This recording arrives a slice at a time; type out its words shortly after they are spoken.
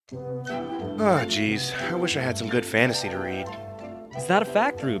Oh, geez. I wish I had some good fantasy to read. Is that a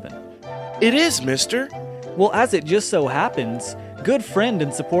fact, Reuben? It is, mister. Well, as it just so happens, good friend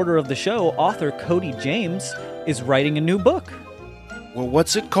and supporter of the show, author Cody James, is writing a new book. Well,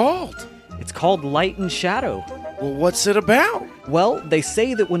 what's it called? It's called Light and Shadow. Well, what's it about? Well, they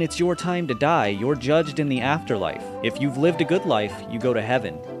say that when it's your time to die, you're judged in the afterlife. If you've lived a good life, you go to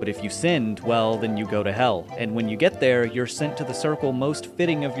heaven. But if you sinned, well, then you go to hell. And when you get there, you're sent to the circle most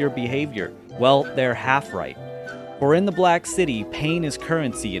fitting of your behavior. Well, they're half right. For in the Black City, pain is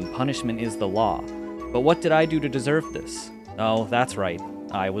currency and punishment is the law. But what did I do to deserve this? Oh, that's right.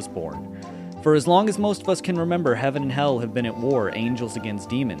 I was born. For as long as most of us can remember, heaven and hell have been at war, angels against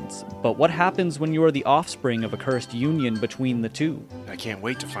demons. But what happens when you are the offspring of a cursed union between the two? I can't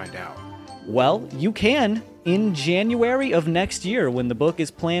wait to find out. Well, you can in January of next year when the book is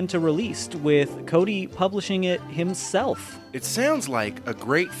planned to release, with Cody publishing it himself. It sounds like a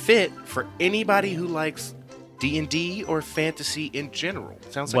great fit for anybody who likes D&D or fantasy in general.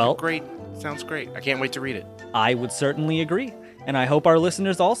 Sounds great. I can't wait to read it. I would certainly agree, and I hope our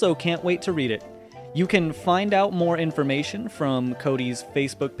listeners also can't wait to read it. You can find out more information from Cody's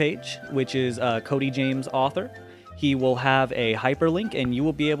Facebook page, which is Cody James Author. He will have a hyperlink, and you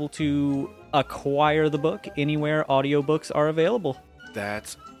will be able to acquire the book anywhere audiobooks are available.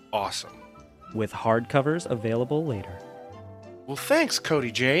 That's awesome. With hardcovers available later. Well, thanks,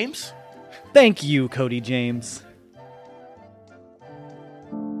 Cody James. Thank you, Cody James.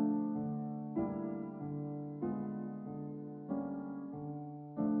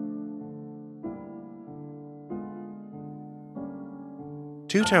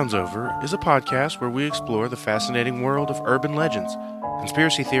 Two Towns Over is a podcast where we explore the fascinating world of urban legends,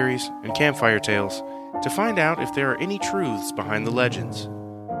 conspiracy theories, and campfire tales to find out if there are any truths behind the legends.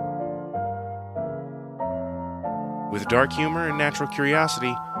 With dark humor and natural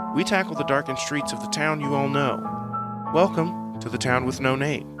curiosity, we tackle the darkened streets of the town you all know. Welcome to the town with no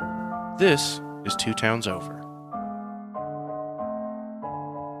name. This is Two Towns Over.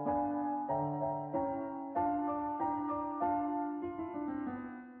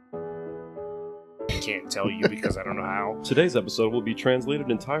 I can't tell you because I don't know how. Today's episode will be translated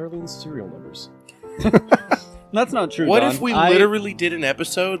entirely in serial numbers. That's not true, What Don. if we literally did an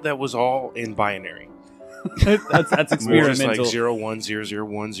episode that was all in binary? That's experimental. More just like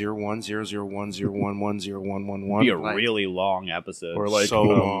 0100100100101110111. Be a really long episode. Or like So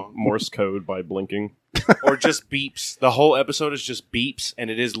long. Morse code by blinking. Or just beeps. The whole episode is just beeps, and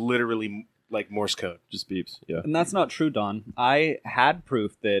it is literally like Morse code. Just beeps, yeah. And that's not true, Don. I had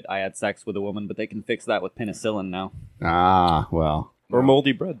proof that I had sex with a woman, but they can fix that with penicillin now. Ah, well. Or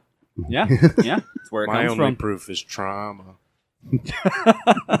moldy bread. Yeah, that's where it My comes only from. proof is trauma.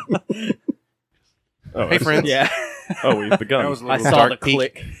 Oh, Hey, friends. Yeah, Oh, we've begun. That was a I little saw dark the peek.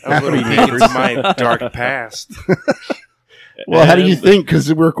 click. That was a little peek into my dark past. Well, how do you And- think?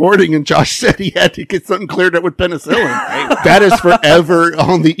 Because we're recording and Josh said he had to get something cleared up with penicillin. That is forever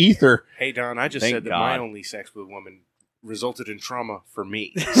on the ether. Hey, Don, I just Thank said that my God. only sex with a woman resulted in trauma for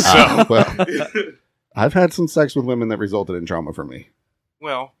me. Ah, So, well, I've had some sex with women that resulted in trauma for me.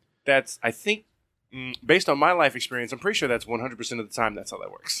 well, that's, I think, based on my life experience, I'm pretty sure that's 100% of the time that's how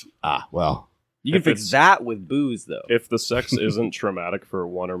that works. Ah, well. You can If fix it's- that with booze, though. If the sex isn't traumatic for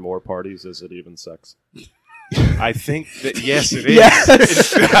one or more parties, is it even sex? I think that, yes, it is. Yes.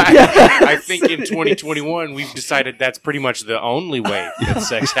 I think in 2021, we've decided that's pretty much the only way that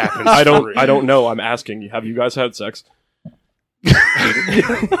sex happens. I don't know. I'm asking. Have you guys had sex?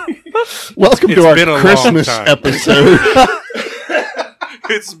 Welcome It's to been a our long Christmas time. episode.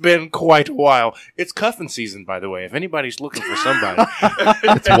 It's been quite a while. It's cuffing season, by the way. If anybody's looking for somebody,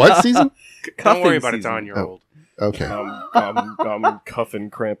 It's what season? don't worry about it, season. Don. You're old. Okay. I'm cuffing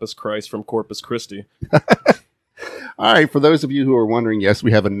Krampus Christ from Corpus Christi. All right. For those of you who are wondering, yes,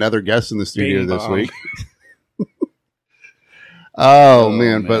 we have another guest in the studio Bing this bong. week.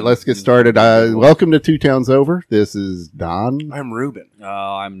 Man. But let's get started. Welcome to Two Towns Over. This is Don, I'm Ruben. Oh,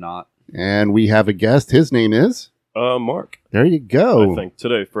 I'm not. and we have a guest. His name is. Mark. There you go. I think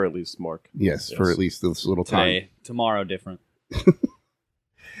today, for at least Mark. Yes, for Yes. at least this little time. Today, tomorrow, different.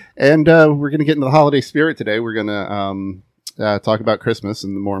 And we're going to get into the holiday spirit today. We're going to talk about Christmas,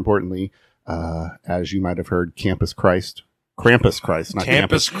 and more importantly, as you might have heard, Krampus Christ, not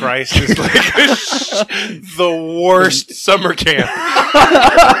Campus Christ is like the worst summer camp.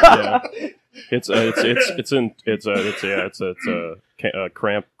 Yeah.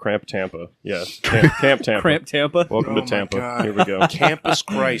 Cramp Tampa. Yeah, Camp Tampa. Cramp Tampa. Welcome Oh to Tampa. my God. Here we go. Campus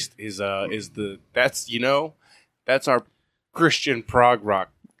Christ is that's our Christian prog rock.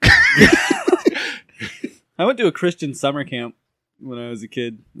 I went to a Christian summer camp. when I was a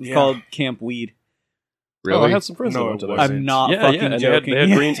kid. It was Yeah. called Camp Weed. Oh, I Really? had some friends No, that went to it those. wasn't. I'm not Yeah, fucking yeah. And joking. they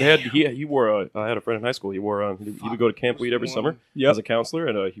had green. They had he wore. I had a friend in high school. He wore. He would go to Camp Weed every summer Yep. as a counselor,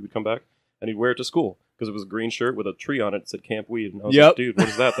 and he would come back and he'd wear it to school because it was a green shirt with a tree on it that said Camp Weed. And I was Yep. like, dude, what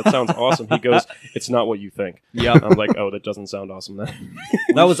is that? That sounds awesome. He goes, it's not what you think. Yep. I'm like, oh, that doesn't sound awesome then.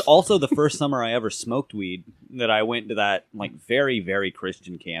 That was also the first summer I ever smoked weed. That I went to that like very, very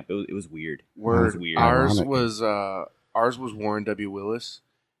Christian camp. It was weird. It was weird. Ironic. Ours was Warren W. Willis,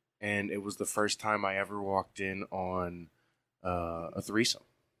 and it was the first time I ever walked in on a threesome.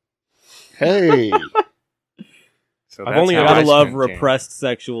 Hey. So I've that's only how ever- Gotta I love spent camp. repressed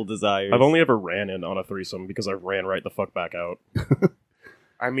sexual desires. I've only ever ran in on a threesome because I ran right the fuck back out.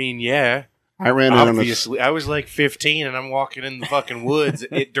 I mean, yeah. I ran in on a Obviously, I was like 15, and I'm walking in the fucking woods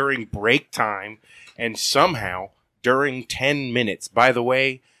during break time, and somehow during 10 minutes. By the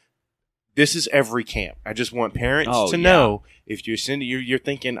way, this is every camp. I just want parents to know if you're sending, you're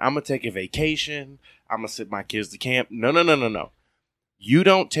thinking, I'm gonna take a vacation. I'm gonna send my kids to camp. No. You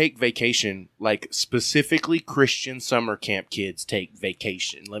don't take vacation like specifically Christian summer camp kids take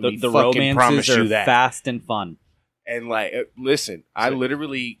vacation. Let me the fucking promise romances are you that. fast and fun. And like, listen, I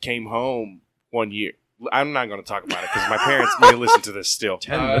literally came home one year. I'm not going to talk about it because my parents may listen to this still.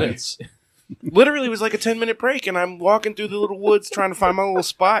 10 minutes. Literally, it was like a 10-minute break, and I'm walking through the little woods trying to find my little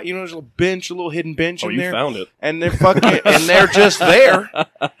spot. You know, there's a little bench, a little hidden bench Oh, in you there, found it. and they're fucking, and they're just there.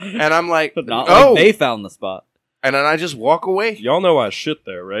 And I'm like, But not oh, like they found the spot. and then I just walk away. Y'all know I shit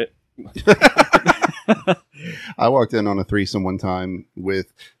there, right? I walked in on a threesome one time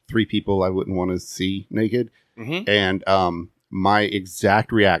with 3 people I wouldn't want to see naked. Mm-hmm. And my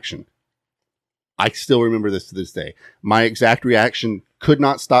exact reaction, I still remember this to this day. My exact reaction could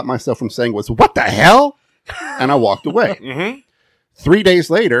not stop myself from saying was, "What the hell?" And I walked away. Mm-hmm. 3 days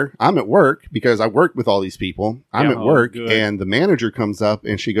later, I'm at work because I worked with all these people. I'm Yeah, at work, good. and the manager comes up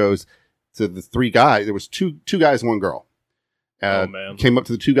and she goes to the 3 guys. There was two guys and 1 girl. Oh, man. Came up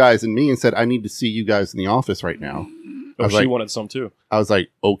to the 2 guys and me and said, "I need to see you guys in the office right now." Oh, was she like- wanted some too. I was like,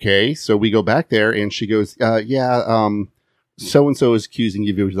 "Okay." So we go back there, and she goes, so and so is accusing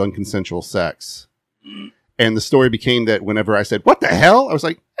you of unconsensual sex. And the story became that whenever I said, "What the hell?" I was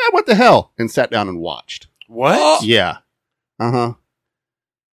like, "What the hell?" and sat down and watched. What? Yeah. Uh-huh.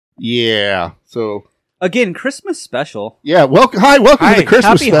 Yeah. So, Again, Christmas special. yeah. Welcome to the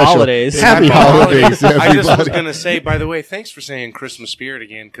Christmas Happy special. holidays. Happy holidays, I just was everybody. going to say, by the way, thanks for saying Christmas spirit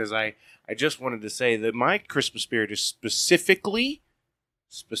again, because I just wanted to say that my Christmas spirit is specifically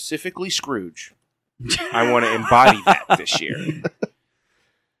Scrooge. I want to embody that this year.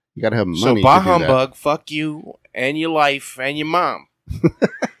 You got to have money So, to bah do that. humbug, fuck you and your life and your mom.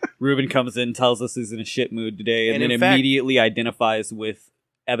 Ruben comes in, tells us he's in a shit mood today, and, And then in fact- immediately identifies with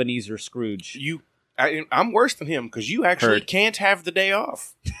Ebenezer Scrooge. I'm worse than him because you actually Heard. can't have the day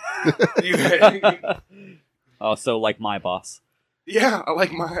off. Oh, so like my boss. Yeah, I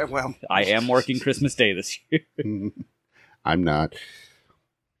like my well. I am working Christmas Day this year. I'm not.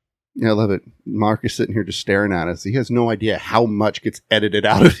 Yeah, I love it. Mark is sitting here just staring at us. He has no idea how much gets edited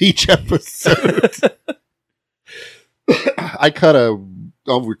out of each episode. I cut a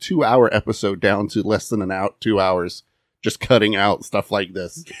over 2-hour episode down to less than 2 hours, just cutting out stuff like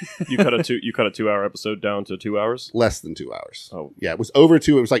this. You cut a 2-hour episode down to 2 hours. Less than 2 hours. Oh, Yeah, it was over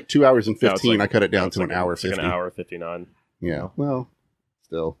 2. It was like 2 hours and No, it's 15. like- I cut it down it's to like an hour it's like 50. an hour 59. Yeah. Well,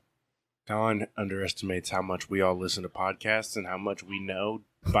 still. Don underestimates how much we all listen to podcasts and how much we know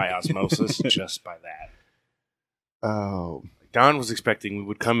by osmosis just by that. Oh. Don was expecting we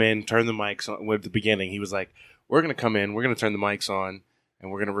would come in, turn the mics on. At the beginning, he was like, we're going to come in, we're going to turn the mics on,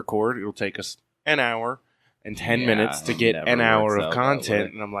 and we're going to record. It'll take us an hour and 10 Yeah, minutes to get never an hour works of out that content.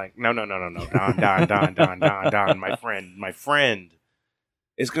 way. And I'm like, no, Don, my friend.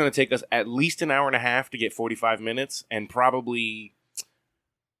 It's going to take us at least an hour and a half to get 45 minutes and probably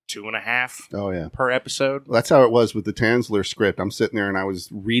 2.5 Oh, yeah. per episode. Well, that's how it was with the Tansler script. I'm sitting there and I was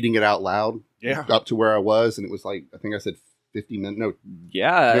reading it out loud Yeah. up to where I was, and it was like, I think I said 50 minutes. No,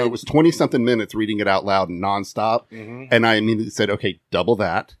 Yeah. it was 20-something minutes reading it out loud and nonstop. Mm-hmm. And I immediately said, okay, double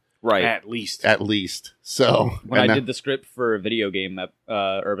that, right. At least. at least. So, When and I did the script for a video game,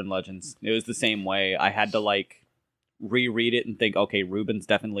 Urban Legends, it was the same way. I had to like reread it and think, okay, Ruben's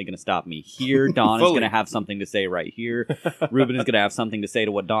definitely going to stop me here. Don is Fully. going to have something to say right here. Ruben is going to have something to say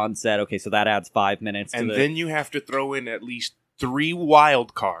to what Don said. Okay, so that adds 5 minutes. And to then you have to throw in at least 3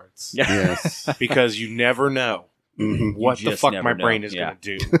 wild cards yeah. yes. because you never know Mhm. what the just fuck never my know. brain is Yeah. going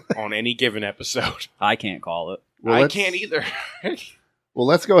to do on any given episode. I can't call it. Well, I let's- can't either. Well,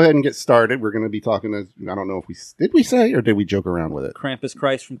 let's go ahead and get started. We're going to be talking. I don't know if did we say or did we joke around with it? Krampus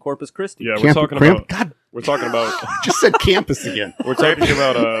Christ from Corpus Christi. Yeah, God, we're talking about just said campus again. we're talking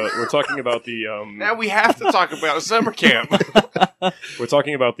about the Now we have to talk about a summer camp. we're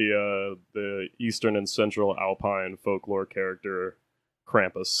talking about the Eastern and Central Alpine folklore character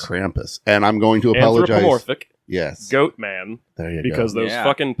Krampus. And I'm going to apologize. Anthropomorphic Yes. goat man. There you Because go. those Yeah.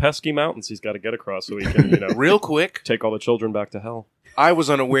 fucking pesky mountains he's got to get across so he can, Real quick, take all the children back to hell. I was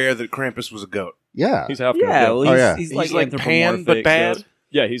unaware that Krampus was a goat. Yeah. He's half Yeah, goat. well, yeah. he's He's like like Pan, but anthropomorphic bad. goat.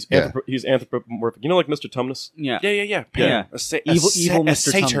 Yeah, he's Yeah. he's anthropomorphic. You know, like Mr. Tumnus? Yeah. Yeah. Pan. Yeah. Evil a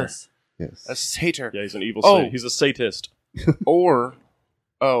Mr. satyr. Tumnus. Yes. A satyr. Yeah, he's an evil. Oh. He's a satist. Or,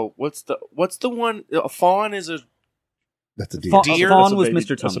 what's the one? A fawn is a That's a deal. Fa- Deer? Fawn That's a was baby-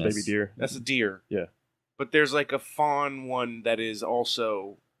 Mr. That's a Tumnus. baby deer. that's a deer. Yeah. But there's like a fawn one that is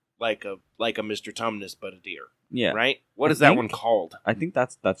also like a Mr. Tumnus, but a deer. Yeah. Right? What I is that think- one called? I think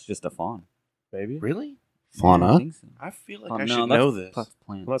that's just a fawn. Maybe. Really? I Fauna. think so. I feel like Fawn- I no, should that's know this. plus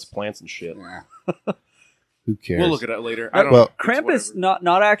plants. Well, that's plants and shit. Who cares? We'll look it up later. Well, I don't. well, it's Krampus, whatever.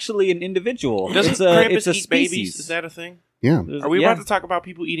 not actually an individual. Doesn't it's a Krampus it's a eat species. babies? Is that a thing? Yeah. There's- Are we yeah. about to talk about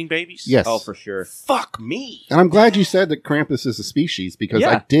people eating babies? Yes. Oh, for sure. Fuck me. And I'm glad you said that Krampus is a species because Yeah.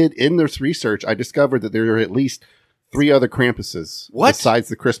 I did, in this research, I discovered that there are at least 3 other Krampuses What? besides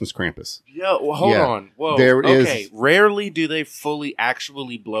the Christmas Krampus. Yo, well, hold Yeah. on. Whoa. There is- okay. Rarely do they fully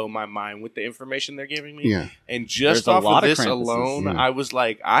actually blow my mind with the information they're giving me. Yeah. And just There's a off lot of of this Krampuses. alone, Yeah. I was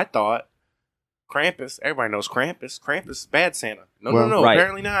like, I thought Krampus, everybody knows Krampus. Krampus is bad Santa. No, Well, no, right.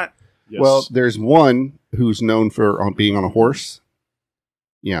 apparently not. Yes. Well, there's one who's known for being on a horse.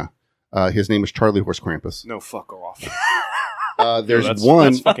 Yeah. His name is Charlie Horse Krampus. No, fuck off. There's that's,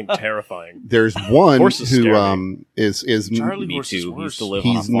 one. That's fucking terrifying. There's one Horses who scare me. is Charlie Me Horse is too. He worse. used to live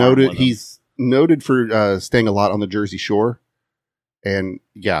on a he's farm noted with him. he's noted for staying a lot on the Jersey Shore, and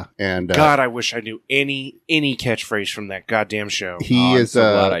God, I wish I knew any catchphrase from that goddamn show. Oh, he I'm is so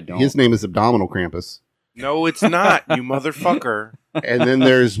glad I don't. his name is Abdominal Krampus. No, it's not, you motherfucker. And then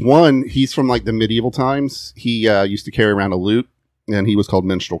there's one. He's from like the medieval times. He used to carry around a lute, and he was called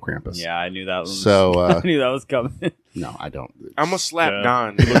Minstrel Krampus. Yeah, I knew that was. So I knew that was coming. no, I don't. I'm gonna slap Yeah.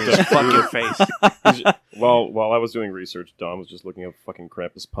 Don in his fucking face. While I was doing research, Don was just looking up fucking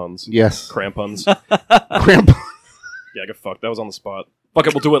Krampus puns. Yes, Crampuns. Cramp. Yeah, get fucked. That was on the spot. Fuck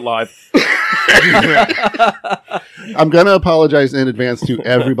it, we'll do it live. I'm gonna apologize in advance to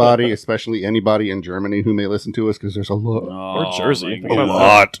everybody, especially anybody in Germany who may listen to us, because there's a lot. Or Jersey. my A A God.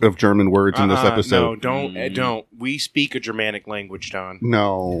 lot of German words in this No, episode. don't, Mm. don't. We speak a Germanic language, Don.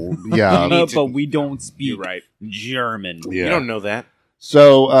 No, yeah, need to- But we don't speak You're right. German. yeah. You don't know that.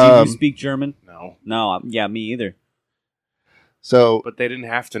 So, Do you speak German? No. No, yeah, me either. so But they didn't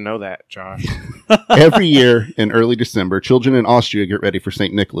have to know that, Josh. every year in early December, children in Austria get ready for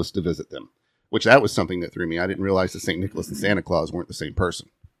St. Nicholas to visit them. Which that was something that threw me. I didn't realize that St. Nicholas and Santa Claus weren't the same person.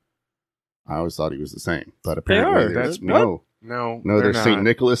 I always thought he was the same, but apparently are. there's- That's- no, No, no. they're There's St. not.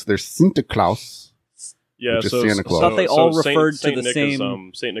 Nicholas. There's Santa Claus. Yeah, Which is so Santa Claus. I thought they all Saint- referred to Saint the Nick same-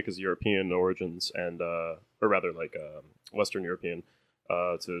 Is, Saint Nick is European origins, and or rather, like Western European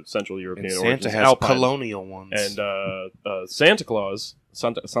to Central European And origins. Santa has Alpine. colonial ones. And Santa Claus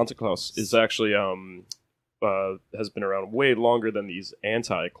is actually has been around way longer than these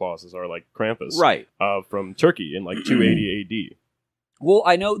anti-clauses are, like Krampus, Right. from Turkey in like 280 AD. Well,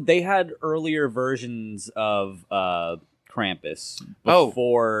 I know they had earlier versions of Krampus Oh,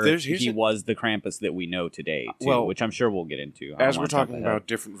 before here's he a- was the Krampus that we know today, too, Well, which I'm sure we'll get into. I don't As we're wanna jump talking ahead. about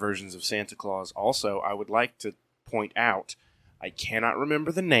different versions of Santa Claus, also, I would like to point out I cannot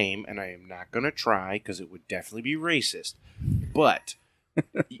remember the name, and I am not going to try because it would definitely be racist. But,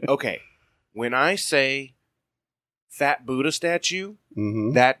 okay, when I say Fat Buddha statue,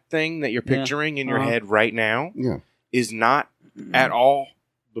 Mm-hmm. that thing that you're Yeah. picturing in your Uh-huh. head right now Yeah. is not at all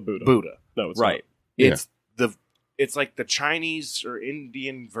The Buddha. Buddha. No, it's Right. Yeah. It's like the Chinese or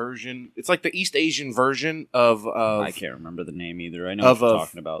Indian version. It's like the East Asian version of I can't remember the name either. I know of what you're a-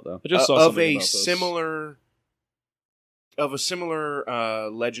 talking about, though. I just saw of something a about this. similar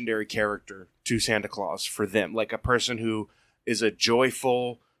legendary character to Santa Claus for them, like a person who is a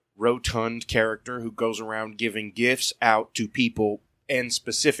joyful, rotund character who goes around giving gifts out to people and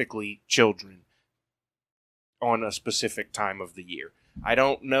specifically children on a specific time of the year. I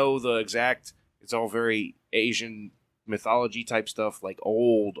don't know the exact. It's all very Asian mythology type stuff, like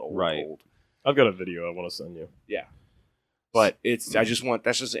old. Right. I've got a video I want to send you. But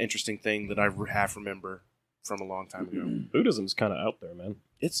that's just an interesting thing that I half remember from a long time ago. Buddhism's kind of out there, man.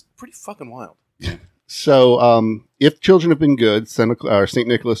 It's pretty fucking wild. So, if children have been good, St.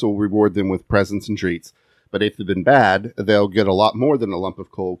 Nicholas will reward them with presents and treats. But if they've been bad, they'll get a lot more than a lump of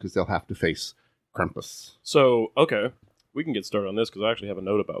coal because they'll have to face Krampus. So, okay, we can get started on this because I actually have a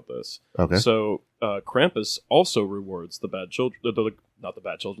note about this. Okay. So, Krampus also rewards the bad children, not the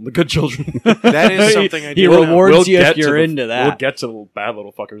bad children, the good children. That is something I do He know. rewards you if get to you're the- into that. We'll get to the bad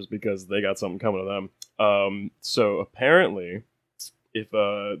little fuckers because they got something coming to them. So apparently, if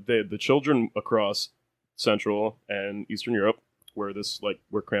the children across Central and Eastern Europe, where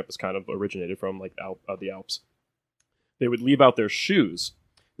Krampus kind of originated from, like the Alps, they would leave out their shoes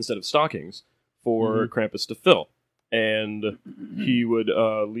instead of stockings for Krampus to fill. And he would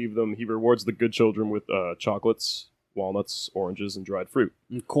leave them. He rewards the good children with chocolates, walnuts, oranges, and dried fruit.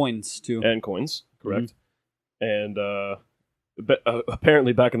 And coins, too. And coins, correct. And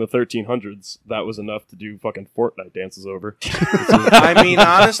apparently back in the 1300s, that was enough to do fucking Fortnite dances over. I mean,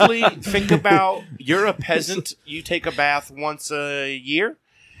 honestly, think about, you're a peasant, you take a bath once a year,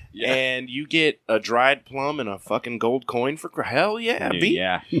 and you get a dried plum and a fucking gold coin for hell yeah, B.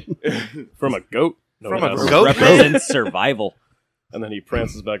 Yeah. From a goat. No, From it a hasn't. goat? Represents survival. And then he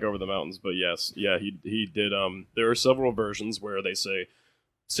prances back over the mountains. But yes, yeah, he did. There are several versions where they say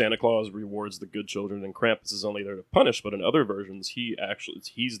Santa Claus rewards the good children and Krampus is only there to punish. But in other versions,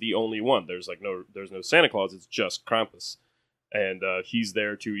 he's the only one. There's no Santa Claus. It's just Krampus, and he's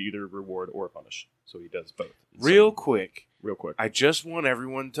there to either reward or punish. So he does both. Real quick, I I just want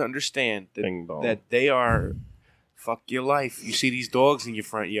everyone to understand Ding dong. that they are, fuck your life. You see these dogs in your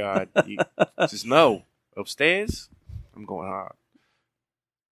front yard, you just know, upstairs, I'm going hard.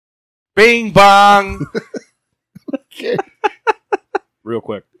 Bing bong! Okay. real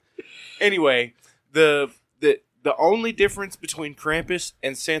quick. Anyway, the only difference between Krampus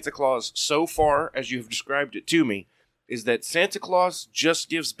and Santa Claus so far, as you have described it to me, is that Santa Claus just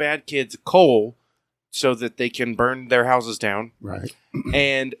gives bad kids coal so that they can burn their houses down. Right.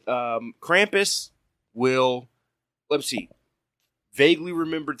 And Krampus will, let's see, vaguely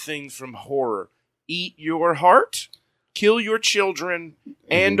remembered things from horror. Eat your heart, kill your children,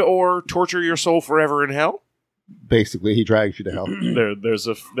 and or torture your soul forever in hell. Basically, he drags you to hell. There's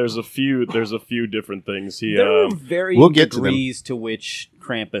a few different things. There are varying We'll get to them. degrees to which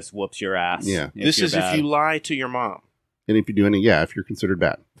Krampus whoops your ass. Yeah. This you're is bad. if you lie to your mom. And if you do any, if you're considered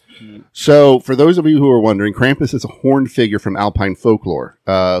bad. So, for those of you who are wondering, Krampus is a horned figure from Alpine folklore,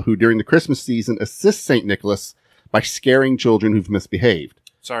 who during the Christmas season assists St. Nicholas by scaring children who've misbehaved.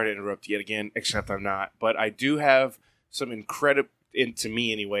 Sorry to interrupt yet again, except I'm not. But I do have some incredible, to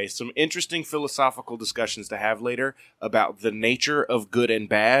me anyway, some interesting philosophical discussions to have later about the nature of good and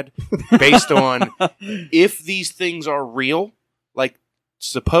bad based on if these things are real. Like,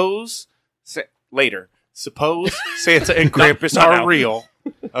 suppose Santa and Krampus are real.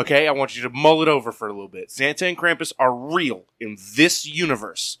 Okay, I want you to mull it over for a little bit. Santa and Krampus are real in this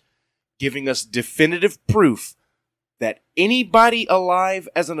universe, giving us definitive proof that anybody alive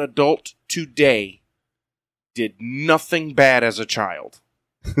as an adult today did nothing bad as a child.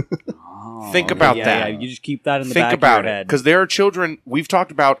 Think about that. Yeah, you just keep that in the Think back about of your it. head. Because there are children we've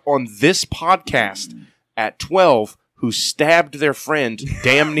talked about on this podcast at 12 who stabbed their friend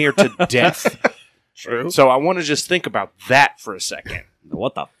damn near to death. True. So I want to just think about that for a second.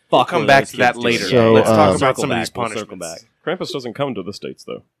 What the fuck? We'll come were back those to that kids later. doing? So, Let's talk about circle some of back, these we'll punishments. circle back. Krampus doesn't come to the States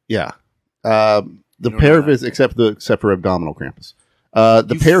though. Yeah. The No, pair no, visit, except for abdominal Krampus.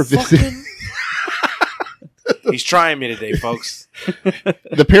 The pair visit. He's trying me today, folks.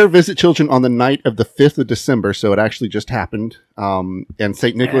 The pair visit children on the night of the 5th of December, so it actually just happened. And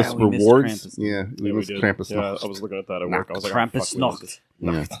St. Nicholas we missed rewards. Krampus. Yeah, we Yeah, we missed did. Krampus. Yeah, I was looking at that at work. I was like, Krampus oh, fuck,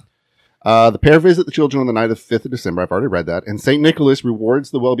 we missed Nacht. it. Yeah. The pair visit the children on the night of the 5th of December. I've already read that. And St. Nicholas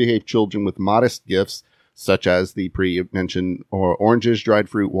rewards the well-behaved children with modest gifts, such as the pre-mentioned oranges, dried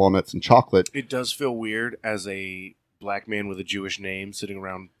fruit, walnuts, and chocolate. It does feel weird as a black man with a Jewish name sitting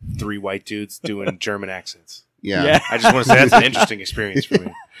around three white dudes doing German accents. Yeah. I just want to say that's an interesting experience for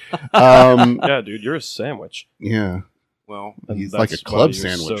me. Yeah, dude, you're a sandwich. Yeah. Well, And He's that's like a why club you're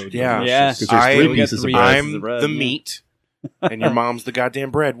sandwich. so Yeah. delicious. 'Cause there's I- three we pieces of three bread. pieces I'm of bread, the yeah. meat, and your mom's the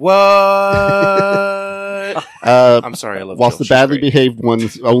goddamn bread. What? I'm sorry, I love Whilst Jill. the badly She's great. behaved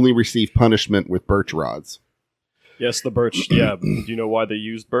ones only receive punishment with birch rods. Yes, the birch. Yeah, do you know why they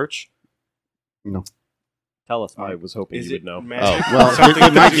used birch? No. Tell us, I Mike. was hoping Is you it would know. Oh, magic? well, Something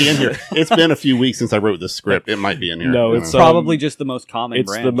it might be in here. It's been a few weeks since I wrote this script. It might be in here. No, I it's don't know. Probably just the most common It's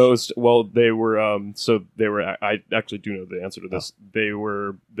branch. the most. Well, they were. I actually do know the answer to this. They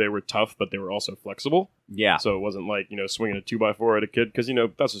were tough, but they were also flexible. Yeah. So it wasn't like swinging a 2x4 at a kid because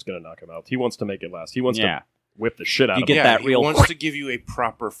that's just gonna knock him out. He wants to make it last. He wants Yeah. to whip the shit out You of get him. that he real- wants to give you a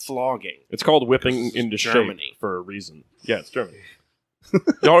proper flogging. It's called whipping Because it's into Germany. shape for a reason. Yeah, it's Germany.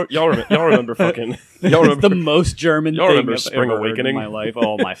 Y'all remember fucking... Y'all It's the remember... most German Y'all thing remember I've Spring ever heard Awakening? in my life.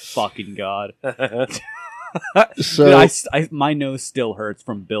 Oh my fucking god! So Dude, my nose still hurts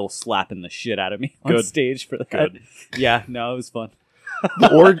from Bill slapping the shit out of me on Good. stage for that. Good. Yeah, no, it was fun.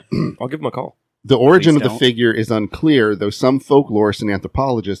 I'll give him a call. the origin Please of the don't. figure is unclear, though some folklorists and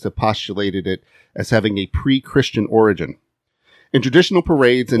anthropologists have postulated it as having a pre-Christian origin. In traditional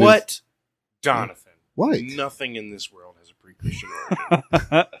parades and What? Jonathan. What? Nothing in this world has a pre-Christian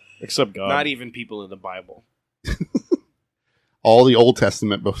origin. Except God. Not even people in the Bible. all the Old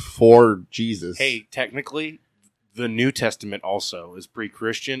Testament before Jesus. Hey, technically, the New Testament also is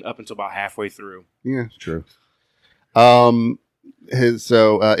pre-Christian up until about halfway through. Yeah, it's true. In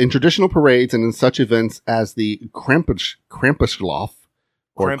traditional parades and in such events as the Krampuslauf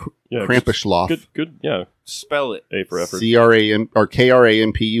or Kramp- Krampuslauf, Good, yeah. Spell it. A for effort. CRAM or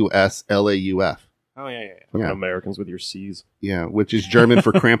KRAMPUSLAUF. Oh, yeah. Fucking Yeah. Americans with your C's. Yeah, which is German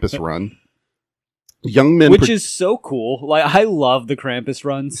for Krampus Run. Young men, Which is so cool. Like, I love the Krampus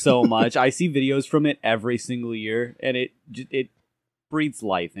run so much. I see videos from it every single year, and it breathes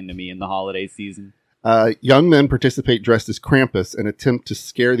life into me in the holiday season. young men participate dressed as Krampus and attempt to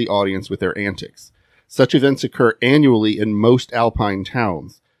scare the audience with their antics. Such events occur annually in most alpine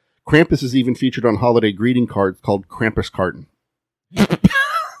towns. Krampus is even featured on holiday greeting cards called Krampus Karten.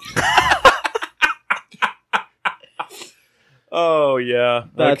 Oh, yeah.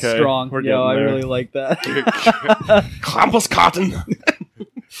 That's okay. strong. We're Yo, I getting there. really like that. Krampus cotton.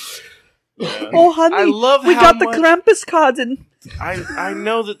 Oh, honey, I love we how got the much- Krampus Karten. I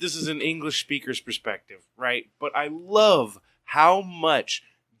know that this is an English speaker's perspective, right? But I love how much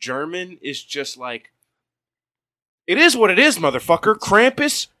German is just like, it is what it is, motherfucker.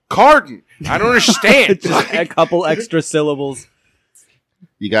 Krampus Karten. I don't understand. Just a couple extra syllables.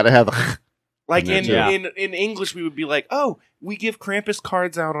 You got to have a Like Yeah. in English, we would be like, oh, we give Krampus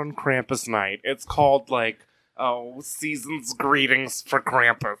cards out on Krampus night. It's called like, oh, season's greetings for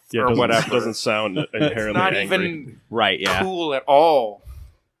Krampus Yeah, or it whatever. doesn't sound inherently It's not angry. even Right, yeah. cool at all.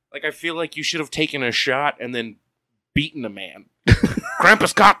 Like, I feel like you should have taken a shot and then beaten a man.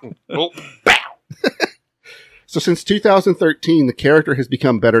 Krampus Cotton. Oh, bow. So since 2013, the character has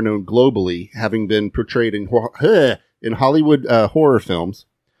become better known globally, having been portrayed in Hollywood horror films.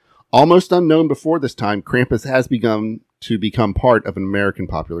 Almost unknown before this time, Krampus has begun to become part of an American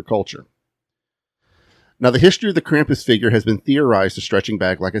popular culture. Now, the history of the Krampus figure has been theorized as stretching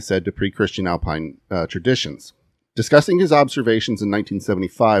back, like I said, to pre-Christian Alpine traditions. Discussing his observations in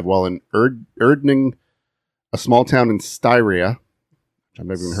 1975 while in Erdning, a small town in Styria. I've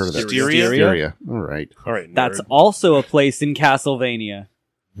never even heard of that. Styria? Styria. All right. All right, That's nerd. also a place in Castlevania.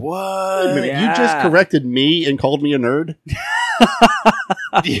 Wait a What? minute, you just Yeah. corrected me and called me a nerd?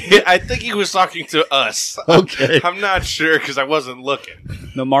 Yeah, I think he was talking to us. Okay. I'm not sure because I wasn't looking.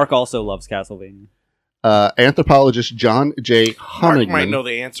 No, Mark also loves Castlevania. Anthropologist John J. Mark might know Honigman.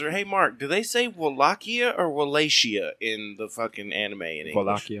 the answer. Hey, Mark, do they say Wallachia or Wallachia in the fucking anime in English?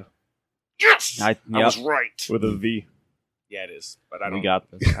 Wallachia Yes! I Yep. was right. with a V. Yeah, it is. But I don't. We got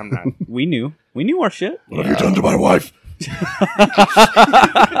this. I'm not. We knew our shit. What have you done to my wife?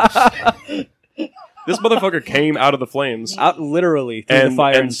 This motherfucker came out of the flames Out literally through the and,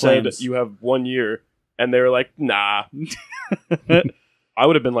 fire and and said, flames. "You have 1 year," and they were like, "Nah." I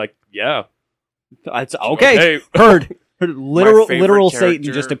would have been like, "Yeah, It's okay. okay." Heard. Literal favorite Satan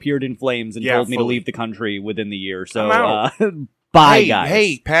character- just appeared in flames and Yeah, told me to fully. leave the country within the year. So, I'm out. bye, hey, guys.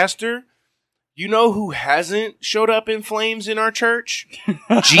 Hey, Pastor, you know who hasn't showed up in flames in our church?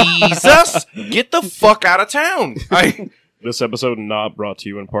 Jesus! Get the fuck out of town! This episode not brought to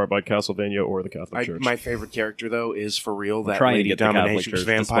you in part by Castlevania or the Catholic Church. My favorite character, though, is for real that trying to Lady get the Catholic Dominatrix Church to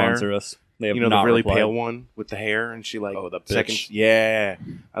vampire. sponsor us. They have You know, the not really replied. pale one with the hair, and she like Oh, the bitch. second. Yeah,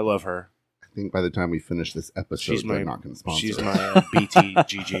 I love her. I think by the time we finish this episode, She's they're my- not going to sponsor She's us. my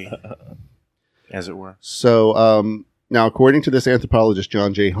BTGG, as it were. So, now, according to this anthropologist,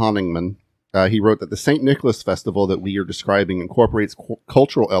 John J. Honigman, he wrote that the St. Nicholas festival that we are describing incorporates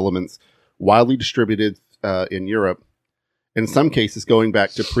cultural elements widely distributed in Europe, in some cases going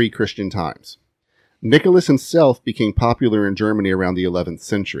back to pre-Christian times. Nicholas himself became popular in Germany around the 11th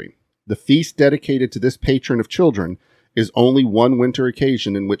century. The feast dedicated to this patron of children is only one winter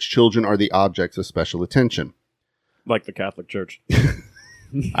occasion in which children are the objects of special attention. like the Catholic Church.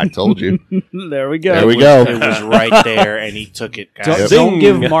 I told you. There we go. There we go. It was right there, and he took it. Don't, Guys. don't Zing.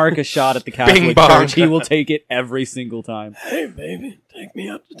 give Mark a shot at the Bing Catholic bong. Church. He will take it every single time. Hey, baby, take me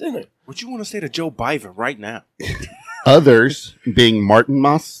out to dinner. What you want to say to Joe Biden right now? Others being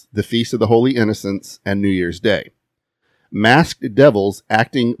Martinmas, the Feast of the Holy Innocents, and New Year's Day. Masked devils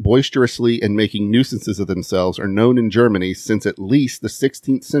acting boisterously and making nuisances of themselves are known in Germany since at least the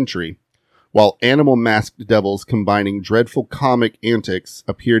 16th century, while animal masked devils combining dreadful comic antics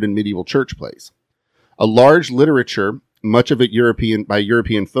appeared in medieval church plays. A large literature, much of it by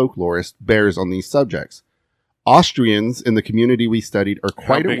European folklorists, bears on these subjects. Austrians in the community we studied are How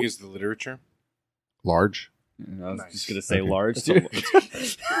quite big is the literature? large. I was Nice. just gonna say Okay. large.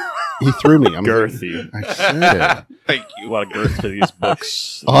 He threw me. I'm Girthy. I said it. Thank A you. lot of girth to these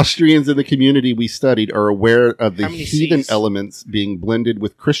books. Austrians in the community we studied are aware of the How many heathen Cs? elements being blended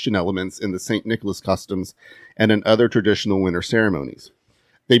with Christian elements in the St. Nicholas customs and in other traditional winter ceremonies.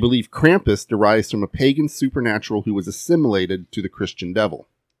 They believe Krampus derives from a pagan supernatural who was assimilated to the Christian devil.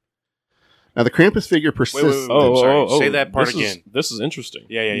 Now, the Krampus figure persists. I'm sorry. Say that part this again. This is interesting.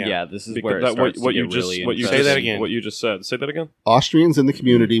 Yeah. This is Because where it that, starts what to you get just really what you Say just, that again. What you just said. Say that again. Austrians in the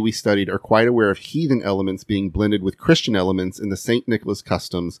community we studied are quite aware of heathen elements being blended with Christian elements in the St. Nicholas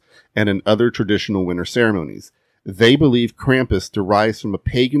customs and in other traditional winter ceremonies. They believe Krampus derives from a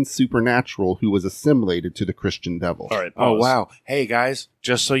pagan supernatural who was assimilated to the Christian devil. All right. Oh, pause. wow. Hey, guys,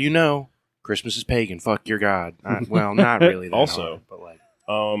 just so you know, Christmas is pagan. Fuck your God. Well, not really that Also, hard, but like,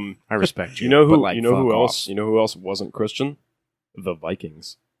 Um, I respect you. you know who? but, like, you know who fuck else? off. You know who else wasn't Christian? The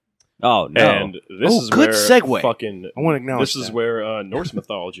Vikings. Oh no! And this Oh, is good where segue. fucking I want to acknowledge this is that. where Norse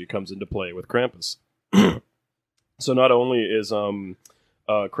mythology comes into play with Krampus. So not only is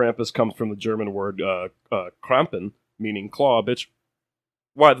Krampus comes from the German word Krampen, meaning claw, bitch.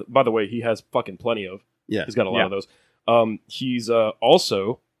 Why? By the way, he has fucking plenty of. Yeah. He's got a lot Yeah. of those. He's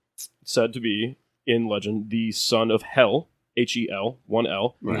also said to be in legend the son of Hel, Hel, one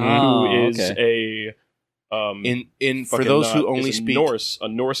L, Right. Oh, who is okay. a For fucking, those who is only a speak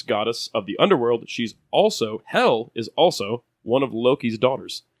Norse goddess of the underworld. She's also Hel is also one of Loki's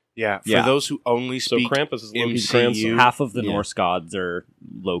daughters. Yeah, for Yeah. those who only So speak Krampus is Loki's MCU. grandson. Half of the Yeah. Norse gods are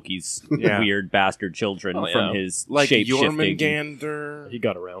Loki's Yeah. weird bastard children Oh, yeah. from his like shape-shifting. Jormungandr, He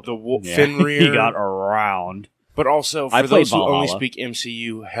got around. the wolf, Yeah. Fenrir. He got around. But also, I for played those who only Valhalla. speak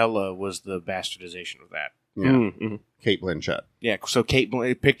MCU, Hela was the bastardization of that. Yeah. Mm-hmm. Kate Blanchett. Yeah, so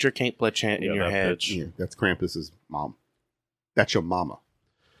picture Kate Blanchett in Yeah, your that head. bitch. Yeah, that's Krampus's mom. That's your mama.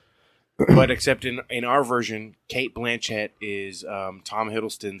 But except in our version, Kate Blanchett is Tom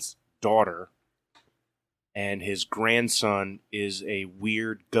Hiddleston's daughter, and his grandson is a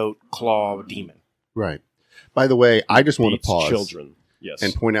weird goat claw demon. Right. By the way, I just want to Beats pause children. Yes.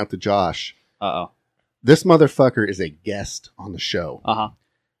 and point out to Josh, Uh this motherfucker is a guest on the show, oh.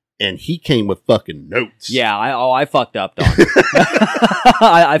 and he came with fucking notes. Yeah. I fucked up, Don.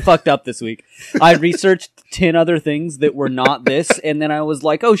 I fucked up this week. I researched 10 other things that were not this, and then I was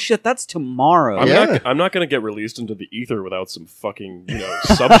like, "Oh shit, that's tomorrow." I'm not going to get released into the ether without some fucking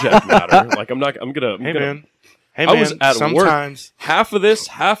subject matter. Like I'm gonna. Hey I man, was at work. sometimes Half of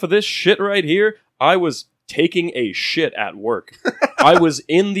this shit right here. I was taking a shit at work. I was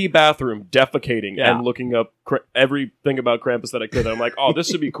in the bathroom defecating Yeah. and looking up everything about Krampus that I could. I'm like, oh,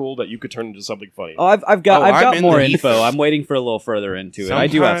 this would be cool that you could turn into something funny. Oh, I've got Oh, I'm got in more the info. ether. I'm waiting for a little further into it. I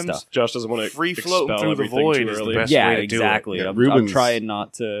do have Sometimes stuff. Josh doesn't want to free floating expel through the everything void too is the early. best Yeah, way to do it. exactly. Yeah, I'm Ruben's- trying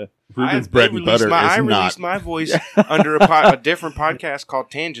not to. Ruben's bread and butter I is released not. my voice under a different podcast called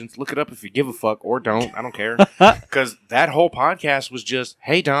Tangents. Look it up if you give a fuck or don't. I don't care. Because that whole podcast was just,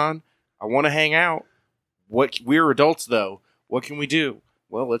 hey, Don, I want to hang out. We're adults, though. What can we do?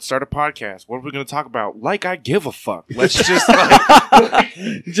 Well, let's start a podcast. What are we going to talk about? Like, I give a fuck. Let's just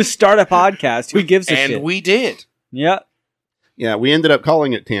Just start a podcast. Who gives a and shit? we did. Yeah. Yeah, we ended up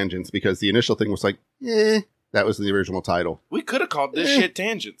calling it Tangents because the initial thing was like, that was the original title. We could have called this shit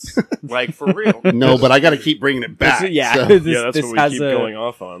Tangents. Like, for real. No, but I got to keep bringing it back. Yeah. So, This- Yeah, that's this what we has keep a- going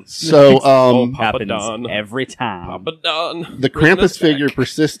off on. so Papa happens Don. every time. Papa Don. the bringing us Krampus figure back.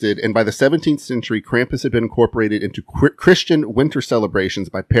 persisted, and by the 17th century, Krampus had been incorporated into Christian winter celebrations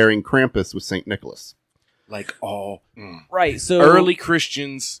by pairing Krampus with St. Nicholas. Like, all Right. So early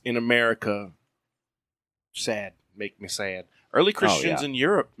Christians in America, sad. Make me sad. Early Christians yeah. in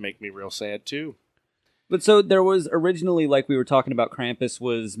Europe make me real sad, too. But so there was originally, like we were talking about, Krampus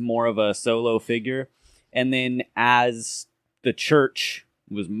was more of a solo figure. And then as the church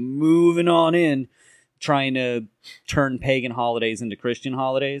was moving on in, trying to turn pagan holidays into Christian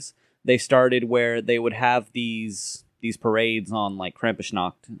holidays, they started where they would have these parades on like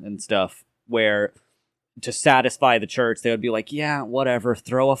Krampusnacht and stuff, where to satisfy the church, they would be like, yeah, whatever,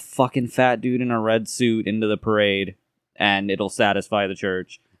 throw a fucking fat dude in a red suit into the parade and it'll satisfy the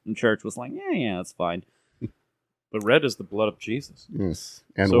church. And the church was like, yeah, that's fine. But red is the blood of Jesus. Yes,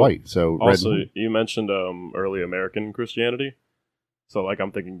 and So, white. So red. Also, you mentioned early American Christianity. So like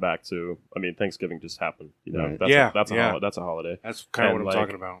I'm thinking back to, I mean, Thanksgiving just happened. You know, Right. that's a holiday. That's kind of And, what I'm like,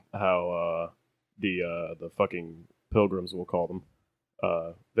 talking about. How the fucking pilgrims, we'll call them,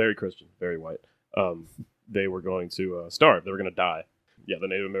 very Christian, very white. They were going to starve. They were going to die. Yeah, the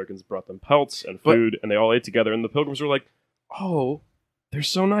Native Americans brought them pelts and food, and they all ate together. And the pilgrims were like, "Oh, they're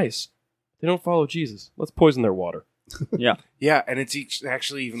so nice. They don't follow Jesus. Let's poison their water." Yeah, and it's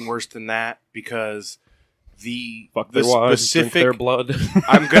actually even worse than that because the Fuck their wives, specific drink their blood.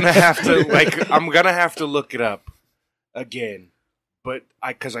 I'm gonna have to look it up again, but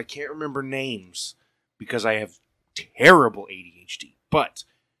because I can't remember names because I have terrible ADHD. But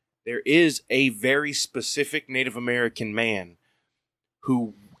there is a very specific Native American man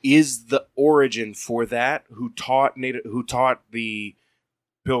who is the origin for that, who taught the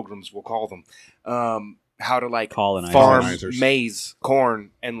pilgrims, we'll call them, how to like farm Colonizers. maize,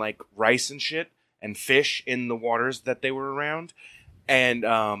 corn, and like rice and shit, and fish in the waters that they were around. And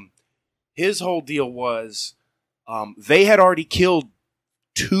his whole deal was they had already killed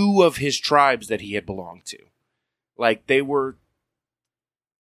 2 of his tribes that he had belonged to. Like they were.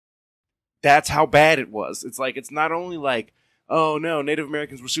 That's how bad it was. It's like, it's not only like, oh no, Native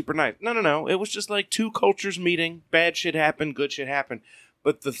Americans were super nice. No. It was just like 2 cultures meeting. Bad shit happened. Good shit happened.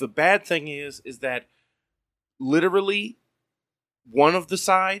 But the bad thing is that literally one of the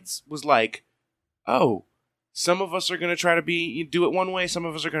sides was like, oh, some of us are going to try to do it one way. Some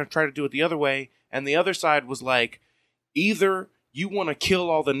of us are going to try to do it the other way. And the other side was like, either you want to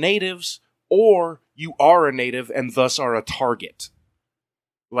kill all the natives or you are a native and thus are a target.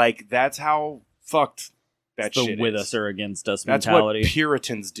 Like, that's how fucked that the shit with is. us or against us That's mentality. what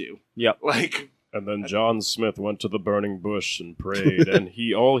Puritans do. Yep. Like, And then John Smith went to the burning bush and prayed, and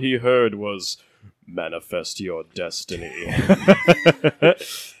all he heard was, "Manifest your destiny."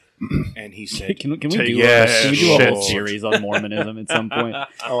 and he said, Can we do Yes, can we do a whole Lord. series on Mormonism at some point?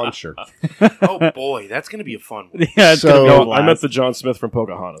 Oh, I'm sure. oh boy, that's going to be a fun one. Yeah, it's So- gonna be a No, I meant blast. the John Smith from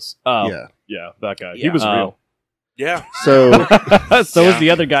Pocahontas. Oh. Yeah. Yeah, that guy. He Yeah. was Oh. real. Yeah. So So Yeah. was the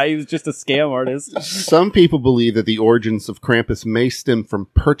other guy. He was just a scam artist. some people believe that the origins of Krampus may stem from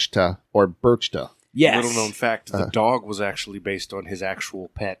Perchta or Birchta. Yes. Little known fact, the dog was actually based on his actual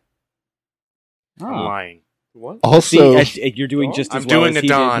pet. I'm Oh. lying. What? Also, See, you're doing just as I'm well doing as a he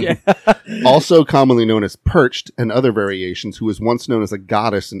Don. did. Yeah. also commonly known as Perched and other variations, who was once known as a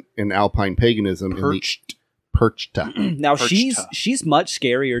goddess in Alpine paganism. Perched. Perchta. Now Perchta. she's much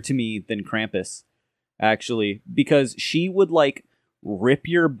scarier to me than Krampus, actually, because she would like rip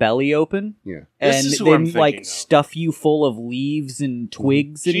your belly open Yeah. and This is who I'm then like thinking of. stuff you full of leaves and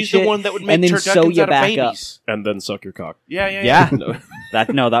twigs and She's shit. the one that would and make then sew turduckens you out of back up. babies. And then suck your cock. Yeah. Yeah, No. that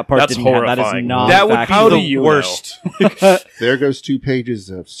part That's didn't have, that is horrifying. not That would factual. be the you worst. There goes 2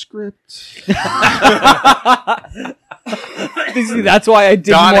 pages of script. See, that's why I didn't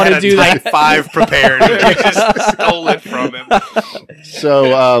Don want had to a do type that. 5 prepared. And we just stole it from him.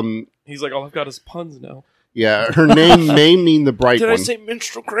 So, He's like, all I've got is puns now. yeah, her name may mean the bright Did one. I say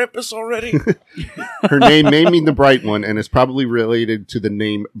minstrel Krampus already? Her name may mean the bright one and is probably related to the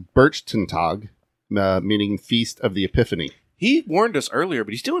name Birchtentag, meaning Feast of the Epiphany. He warned us earlier,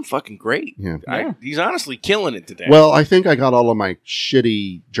 but he's doing fucking great. Yeah. Yeah. He's honestly killing it today. Well, I think I got all of my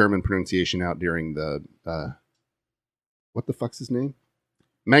shitty German pronunciation out during the what the fuck's his name?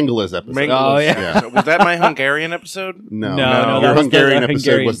 Mangala's episode. Oh, yeah. Yeah. Was that my Hungarian episode? No, No, your that was Hungarian the episode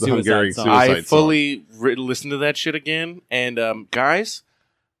Hungarian was the suicide Hungarian song. suicide I fully listened to that shit again. And guys,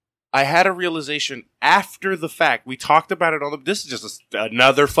 I had a realization after the fact. We talked about it on the... This is just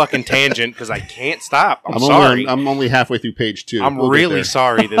another fucking tangent because I can't stop. I'm sorry. I'm only halfway through page 2. I'm We'll get really there.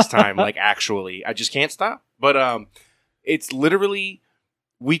 sorry this time. Like, actually, I just can't stop. But it's literally...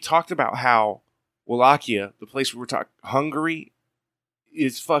 We talked about how Wallachia, the place we were talking... Hungary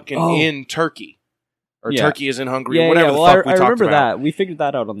is fucking in Turkey. Or Yeah. Turkey is in Hungary. Yeah, or whatever yeah. the Well, fuck we I talked remember about. that. We figured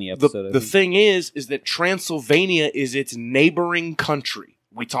that out on the episode. I The think. thing is that Transylvania is its neighboring country.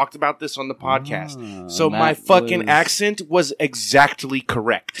 We talked about this on the podcast. So and my that fucking was- accent was exactly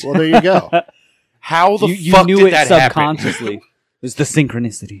correct. Well, there you go. How the you fuck knew did it that happen? subconsciously. It was the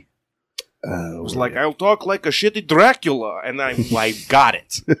synchronicity. It was like, I'll talk like a shitty Dracula, and I got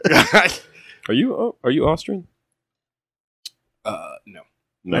it. Are you Austrian? No.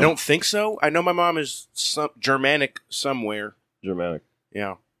 No. I don't think so. I know my mom is Germanic somewhere. Germanic.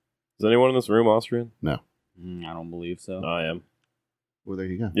 Yeah. Is anyone in this room Austrian? I don't believe so. I am. Well, there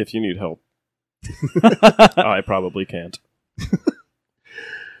you go. If you need help, I probably can't.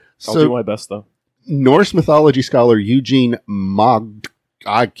 I'll do So, my best though. Norse mythology scholar Eugene Mogk,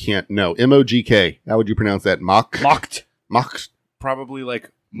 I can't know. M-O-G-K. How would you pronounce that? Mock? Mocked. Mock? Probably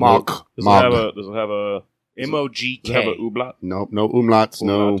like Mog. Mog. Does Mog. it have M-O-G-K. Does it have a umlaut? Nope, no umlauts,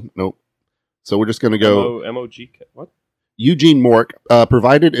 nope. So we're just going to go M-O-G-K. What? Eugene Mork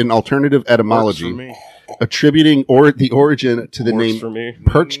provided an alternative Works for etymology me. attributing the origin to the Works name for me.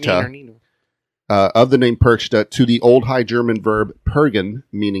 Perchta, of the name Perchta, to the Old High German verb pergen,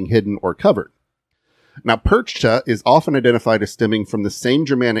 meaning hidden or covered. Now, Perchta is often identified as stemming from the same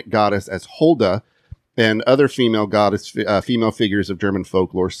Germanic goddess as Holda and other female figures of German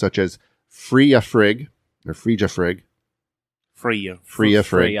folklore, such as Freya Frigg, or Frigga Frigg. Freya. Freya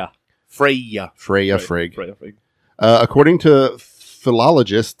Frigg. Freya. Freya Frigg. Freya Frigg. According to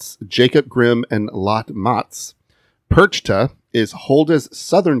philologists Jacob Grimm and Lot Matz, Perchta is Holda's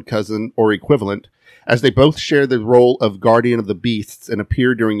southern cousin or equivalent, as they both share the role of guardian of the beasts and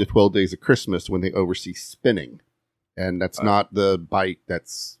appear during the 12 days of Christmas when they oversee spinning. And that's not the bite,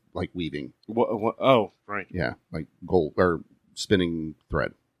 that's like weaving. What? Oh, right. Yeah, like gold or spinning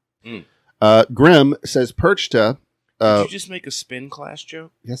thread. Mm. Grimm says Perchta. Did you just make a spin class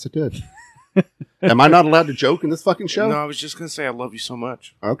joke? Yes, it did. Am I not allowed to joke in this fucking show? No, I was just going to say I love you so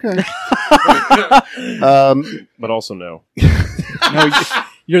much. Okay. But also no. No,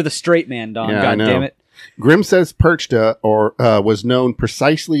 you're the straight man, Don. Yeah, I God know. damn it. Grimm says Perchta was known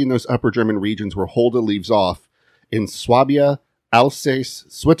precisely in those upper German regions where Holda leaves off, in Swabia, Alsace,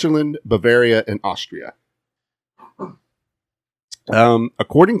 Switzerland, Bavaria, and Austria.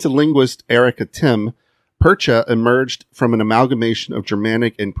 According to linguist Erika Timm, Percha emerged from an amalgamation of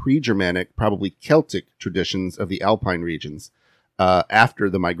Germanic and pre-Germanic, probably Celtic, traditions of the Alpine regions after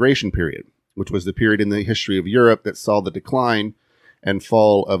the migration period, which was the period in the history of Europe that saw the decline and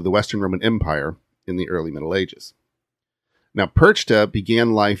fall of the Western Roman Empire in the early Middle Ages. Now, Perchta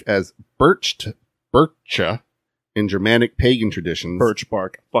began life as Bircha in Germanic pagan traditions. Birch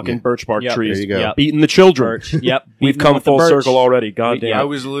bark. Fucking Yeah. birch bark Yep. trees. There you go. Yep. Beating the children. Birch. Yep. We've Beating come them with the full birch. circle already. God damn. I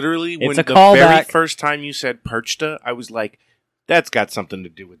was literally, when It's a the callback. very first time you said Perchta, I was like, that's got something to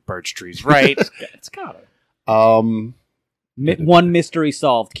do with birch trees, right? It's gotta. One mystery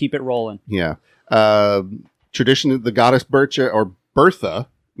solved. Keep it rolling. Yeah. Tradition of the goddess Bircha, or Bertha,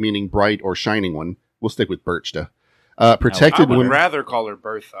 meaning bright or shining one. We'll stick with Birchta. I Protected would women. rather call her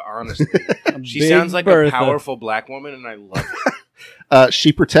Bertha, honestly. She Big sounds like Bertha. a powerful black woman, and I love it.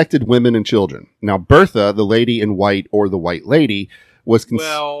 She protected women and children. Now, Bertha, the lady in white or the white lady, was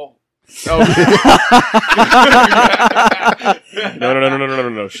Well, No.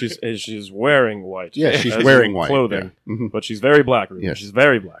 She's wearing white. Yeah, she's As wearing in white clothing, yeah. Mhm. but she's very black. Ruben. Yes. She's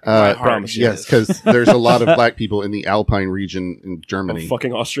very black. My I heart, promise you. Yes, because there's a lot of black people in the Alpine region in Germany. Oh,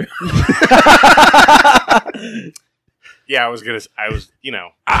 fucking Austria. yeah, I was,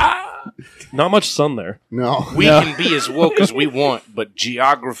 Not much sun there. No. we can be as woke as we want, but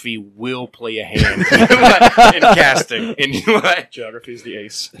geography will play a hand in casting. And Geography is the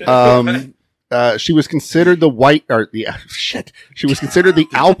ace. She was considered the white, or the She was considered the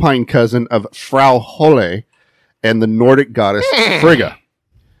Alpine cousin of Frau Holle and the Nordic goddess Frigga.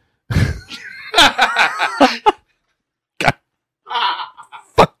 God.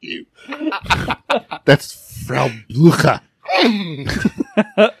 Fuck you. That's Frau Blucher.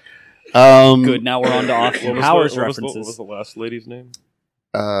 Good. Now we're on to Austin Powers What references. was the last lady's name?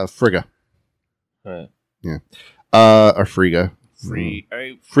 Frigga. Uh, Or Frigga.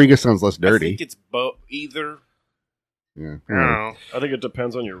 Frigga sounds less I dirty. think it's either. Yeah. I don't know. I think it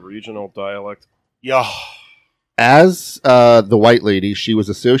depends on your regional dialect. Yeah. As the white lady, she was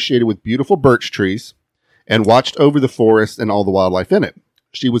associated with beautiful birch trees and watched over the forest and all the wildlife in it.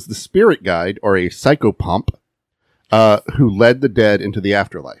 She was the spirit guide, or a psychopomp, who led the dead into the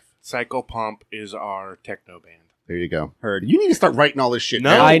afterlife. Psychopomp is our techno band. There you go. Heard. You need to start writing all this shit No.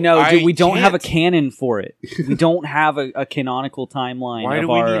 down. I know, dude. I We don't have a can't. canon for it. We don't have a canonical timeline Why of do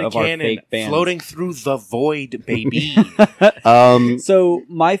we our need a of our cannon fake bands. floating through the void, baby? So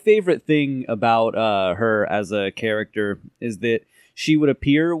my favorite thing about her as a character is that she would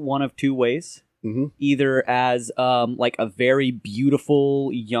appear one of two ways. Mhm. Either as like a very beautiful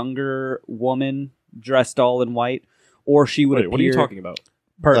younger woman dressed all in white, or she would Wait, appear. what are you talking about?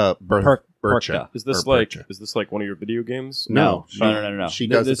 Bircha. Percha. Is this Or like Bircha. one of your video games? No. She, No. She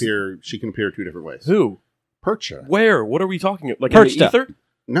does This- appear. She can appear two different ways. Who? Percha. Where? What are we talking about? Like in the Perchta. ether?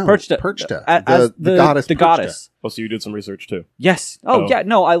 No. Perchta. Perchta. As the goddess. The Perchta. goddess. Oh, so you did some research too. Yes. Oh. Yeah.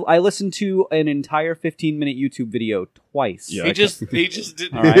 No, I listened to an entire 15-minute YouTube video twice. Yeah. he just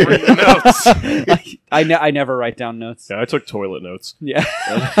didn't All right. bring the notes. I never write down notes. Yeah, I took toilet notes. Yeah.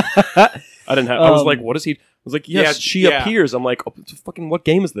 I didn't have. I was like, "What is he?" I was like, "Yes, Yeah, she yeah. appears." I'm like, oh, "Fucking what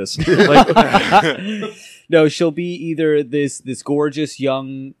game is this?" Like, No, she'll be either this gorgeous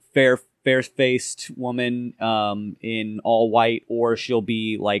young fair-faced woman in all white, or she'll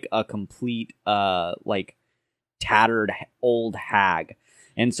be like a complete like tattered old hag.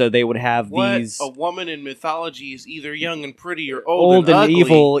 And so they would have these... A woman in mythology is either young and pretty or old and ugly.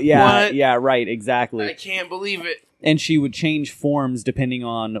 evil. Yeah, What? yeah, right, exactly. I can't believe it. And she would change forms depending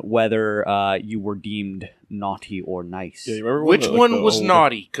on whether you were deemed naughty or nice. Yeah, you remember Which when, one was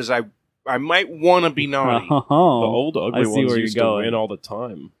naughty? Because I might want to be naughty. The old I ugly see ones where used you're to going. win all the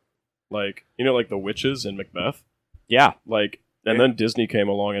time. Like, you know, like the witches in Macbeth? Yeah. Like, and then Disney came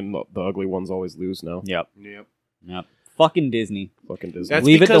along and the ugly ones always lose now. Yep. Yep. Fucking Disney. Fucking Disney. That's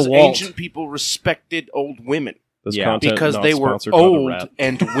Leave it to because Walt. ancient people respected old women. This Yeah. content Because not they were sponsored by the old Rat.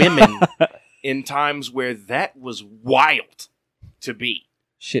 and women in times where that was wild to be.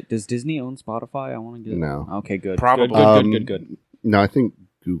 Shit, does Disney own Spotify? I want to get... No. Okay, good. Probably. Good. No, I think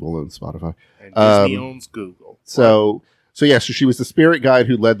Google owns Spotify. And Disney owns Google. So she was the spirit guide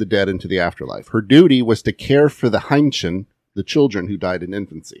who led the dead into the afterlife. Her duty was to care for the Heimchen, the children who died in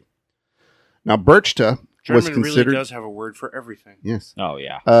infancy. Now, Berchta was German considered... really does have a word for everything. Yes. Oh,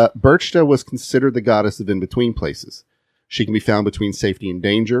 yeah. Berchta was considered the goddess of in-between places. She can be found between safety and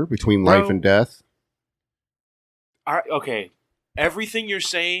danger, between life and death. Okay. Everything you're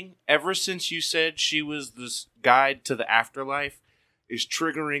saying, ever since you said she was this guide to the afterlife, is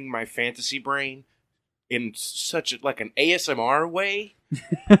triggering my fantasy brain in such like an ASMR way.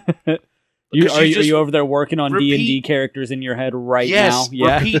 Are you over there working on D&D characters in your head right now?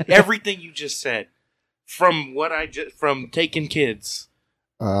 Yeah. Repeat everything you just said from from Taken Kids.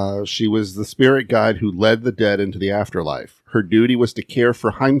 She was the spirit guide who led the dead into the afterlife. Her duty was to care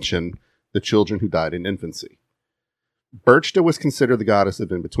for Heimchen, the children who died in infancy. Berchta was considered the goddess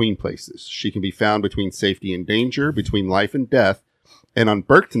of in-between places. She can be found between safety and danger, between life and death, and on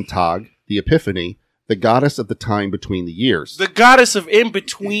Berchtentag, the Epiphany, the goddess of the time between the years. The goddess of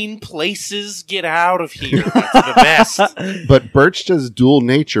in-between places, get out of here. That's the best. But Berchta's dual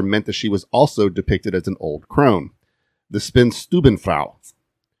nature meant that she was also depicted as an old crone, the Spinnstubenfrau,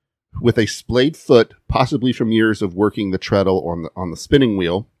 with a splayed foot, possibly from years of working the treadle on the spinning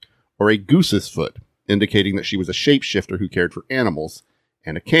wheel, or a goose's foot, indicating that she was a shapeshifter who cared for animals,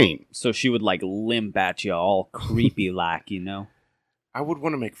 and a cane. So she would like limp at you all creepy like, you know? I would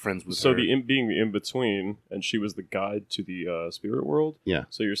want to make friends with her. So being the in-between, and she was the guide to the spirit world? Yeah.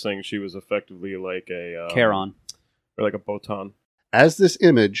 So you're saying she was effectively like a... Charon. Or like a Botan. As this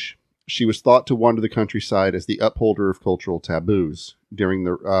image, she was thought to wander the countryside as the upholder of cultural taboos during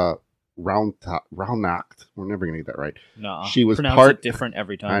the Rauhnacht. We're never going to get that right. No, she was pronounce it different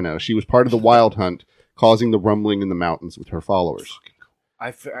every time. I know. She was part of the wild hunt, causing the rumbling in the mountains with her followers.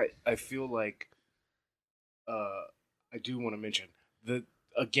 I feel like I do want to mention that,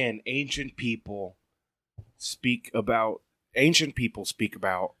 again, ancient people speak about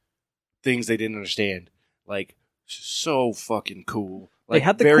things they didn't understand. Like, so fucking cool. Like, they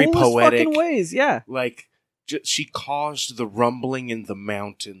had the very coolest poetic fucking ways, yeah. Like, she caused the rumbling in the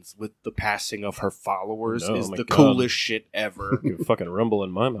mountains with the passing of her followers No, is my the God. coolest shit ever. You fucking rumble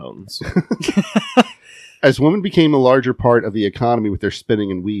in my mountains. As women became a larger part of the economy with their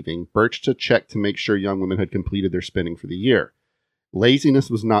spinning and weaving, Berchta checked to make sure young women had completed their spinning for the year. Laziness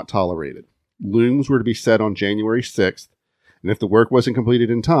was not tolerated. Looms were to be set on January 6th, and if the work wasn't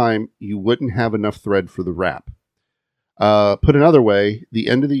completed in time, you wouldn't have enough thread for the wrap. Put another way, the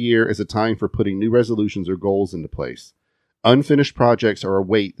end of the year is a time for putting new resolutions or goals into place. Unfinished projects are a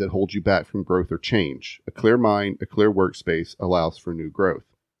weight that holds you back from growth or change. A clear mind, a clear workspace allows for new growth.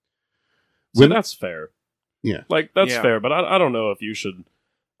 So that's fair. Yeah. Like, that's Yeah. fair, but I don't know if you should...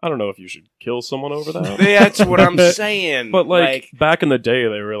 I don't know if you should kill someone over that. That's what I'm saying. But like back in the day,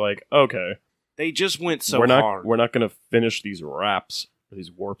 they were like, okay, they just went so we're not hard. we're not gonna finish these wraps, or these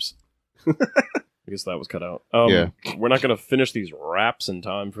warps. I guess that was cut out. Yeah. We're not gonna finish these wraps in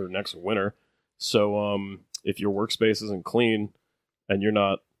time for next winter. So if your workspace isn't clean and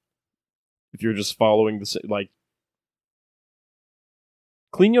if you're just following the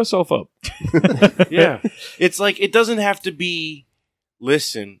clean yourself up. Yeah. It's like, it doesn't have to be,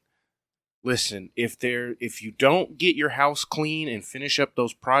 listen, if you don't get your house clean and finish up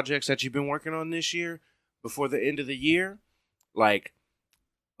those projects that you've been working on this year before the end of the year, like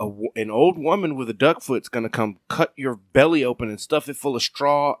an old woman with a duck foot's going to come cut your belly open and stuff it full of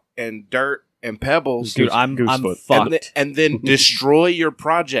straw and dirt and pebbles. Dude, I'm Goosefoot. fucked. And then destroy your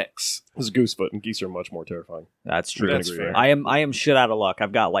projects. This is Goosefoot, and geese are much more terrifying. That's true. That's fair. I am shit out of luck.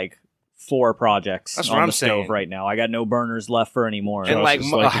 I've got like 4 projects That's on what the I'm stove saying. right now. I got no burners left for anymore. And like,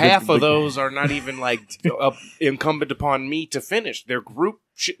 it's like half the- of those are not even like incumbent upon me to finish. They're group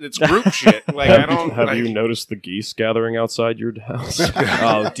shit. It's group shit. Like, I don't. Have like, you noticed the geese gathering outside your house?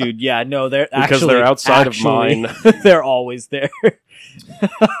 Oh, dude, yeah, no, they're Because actually, they're outside of mine. They're always there.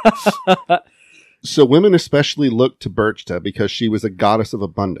 So women especially looked to Birchta because she was a goddess of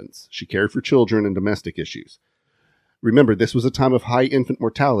abundance. She cared for children and domestic issues. Remember, this was a time of high infant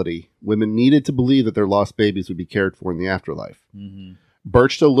mortality. Women needed to believe that their lost babies would be cared for in the afterlife. Mm-hmm.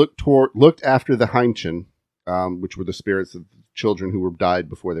 Birchta looked after the Heimchen, which were the spirits of children who were died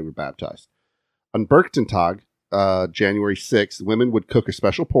before they were baptized. On Birchtentag, January 6th, women would cook a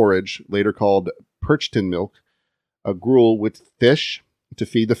special porridge, later called Perchten milk, a gruel with fish to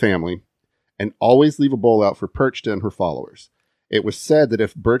feed the family, and always leave a bowl out for Perchta and her followers. It was said that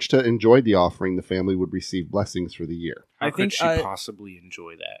if Birchta enjoyed the offering, the family would receive blessings for the year. How I could think she possibly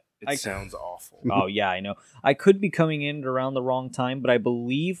enjoy that? It sounds awful. Oh, yeah, I know. I could be coming in around the wrong time, but I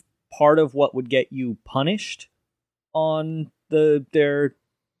believe part of what would get you punished on their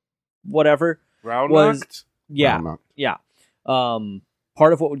whatever Rauhnacht? Yeah.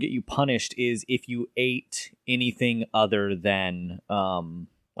 Part of what would get you punished is if you ate anything other than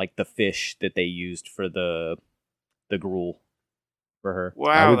like the fish that they used for the gruel for her. Wow,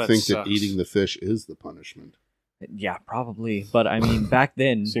 I would that think sucks. that eating the fish is the punishment. Yeah, probably. But I mean, back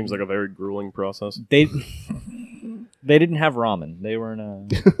then Seems like a very grueling process. they didn't have ramen. They were in a.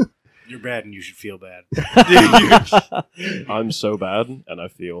 You're bad and you should feel bad. I'm so bad, and I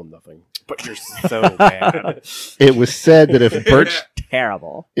feel nothing. But you're so bad. It was said that if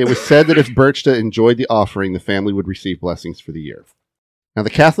Terrible. Birchta enjoyed the offering, the family would receive blessings for the year. Now, the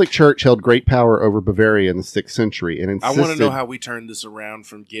Catholic Church held great power over Bavaria in the 6th century and I insisted... want to know how we turned this around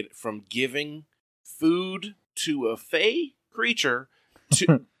from giving food to a fey creature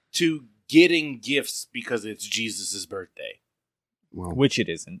to getting gifts because it's Jesus' birthday. Well, Which it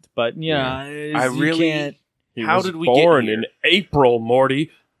isn't, but yeah, I you really- can't. He How was did we born get here? in April,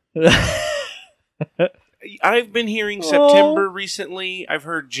 Morty? I've been hearing September recently. I've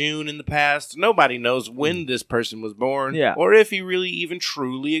heard June in the past. Nobody knows when this person was born, Yeah. or if he really even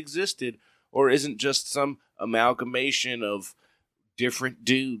truly existed, or isn't just some amalgamation of different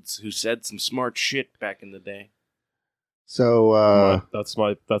dudes who said some smart shit back in the day. so, That's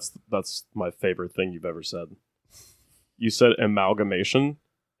my favorite thing you've ever said. You said amalgamation,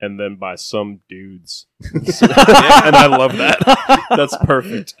 and then by some dudes, and I love that. That's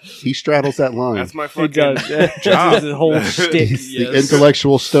perfect. he straddles that line. That's my It fucking does. job. That's his whole shtick. He's the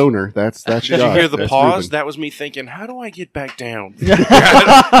intellectual stoner. That's Did Josh. you hear the That's pause? proven. That was me thinking, how do I get back down?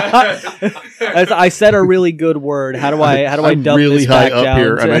 I said a really good word. How do I I'm dumb really this high back up down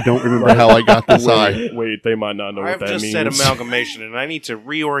here, to- and I don't remember how I got this high. Wait, they might not know I've what that just means. said amalgamation, and I need to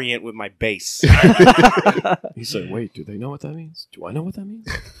reorient with my base. He said, "Wait, do they know what that means? Do I know what that means?"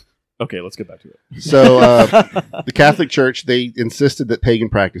 Okay, let's get back to it. So, the Catholic Church, they insisted that pagan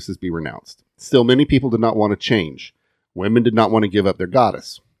practices be renounced. Still, many people did not want to change. Women did not want to give up their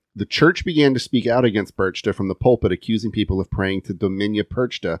goddess. The church began to speak out against Birchta from the pulpit, accusing people of praying to Dominia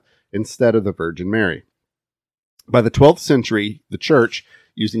Perchta instead of the Virgin Mary. By the 12th century, the church,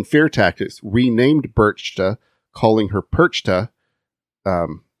 using fear tactics, renamed Birchta, calling her Perchta.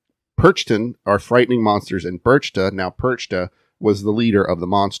 Perchten are frightening monsters, and Birchta, now Perchta, was the leader of the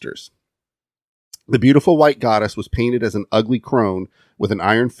monsters. The beautiful white goddess was painted as an ugly crone with an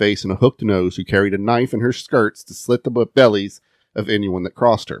iron face and a hooked nose who carried a knife in her skirts to slit the bellies of anyone that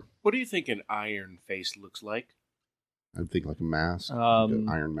crossed her. What do you think an iron face looks like? I think like a mask, like an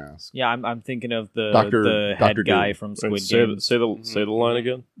iron mask. Yeah, I'm thinking of the Dr. head Dr. guy Doom. from Wait, Squid say, Games. say the line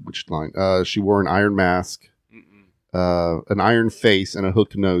again. Which line? She wore an iron mask, Mm-mm. an iron face, and a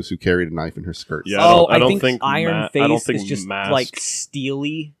hooked nose who carried a knife in her skirts. Yeah, I I don't think think Iron I Face don't think is just mask- like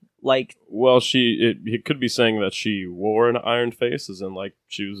steely. Like Well, he could be saying that she wore an iron face, as in like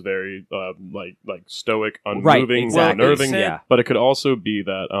she was very like stoic, unmoving, exactly. unnerving. Yeah. But it could also be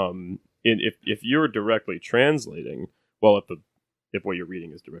that if you're directly translating, well, if what you're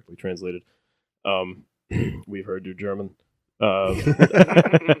reading is directly translated, we've heard you German.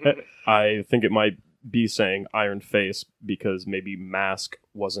 I think it might be saying iron face because maybe mask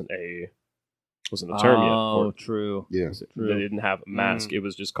wasn't a term yet. oh, true. Yeah. They didn't have a mask. It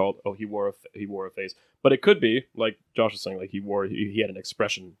was just called, he wore a face. But it could be, like Josh was saying, like he had an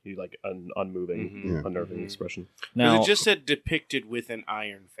expression. He like an unmoving, Mhm. unnerving expression. Now, Because it just said depicted with an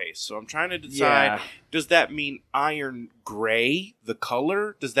iron face. So I'm trying to decide, does that mean iron gray, the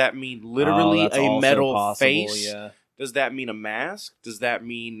color? Does that mean literally that's a also metal possible, face? Yeah. Does that mean a mask? Does that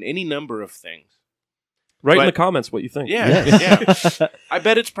mean any number of things? Write in But- the comments what you think. Yeah, Yes. yeah. I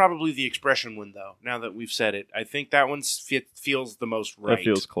bet it's probably the expression one, though, now that we've said it. I think that one feels the most right. That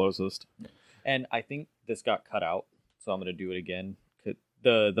feels closest. And I think this got cut out, so I'm going to do it again.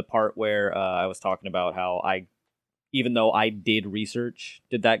 The part where I was talking about how even though I did research,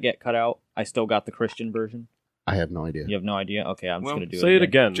 did that get cut out? I still got the Christian version. I have no idea. You have no idea? Okay, I'm just Well, going to do Say it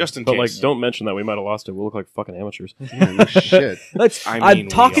again. Just in but case. like, don't mention that we might have lost it. We'll look like fucking amateurs. Yeah, no shit. I'm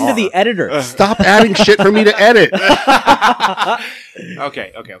talking to the editor. Stop adding shit for me to edit.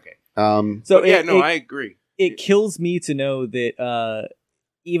 Okay. So I agree. it kills me to know that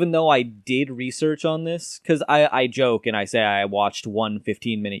even though I did research on this, because I joke and I say I watched one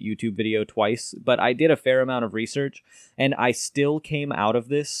 15-minute YouTube video twice, but I did a fair amount of research, and I still came out of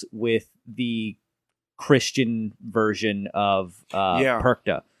this with the Christian version of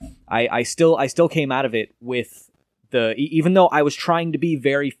Perkta. I still came out of it with even though I was trying to be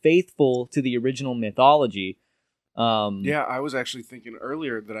very faithful to the original mythology. I was actually thinking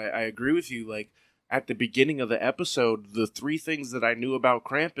earlier that I agree with you. Like, at the beginning of the episode, the 3 things that I knew about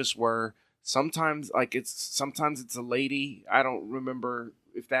Krampus were sometimes it's a lady. I don't remember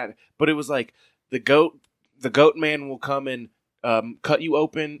if that, but it was like the goat man will come and cut you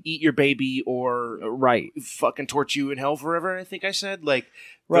open, eat your baby, or fucking torch you in hell forever. I think I said Yeah,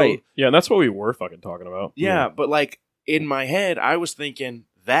 and that's what we were fucking talking about. Yeah, but like in my head, I was thinking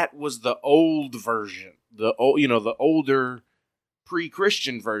that was the old version, the older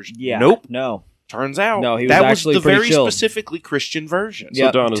pre-Christian version. Yeah, nope, no. Turns out no, he was that actually was the pretty very chilled. specifically Christian version. So,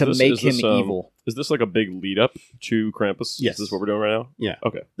 Don, to make him evil. Is this like a big lead up to Krampus? Yes. Is this what we're doing right now? Yeah.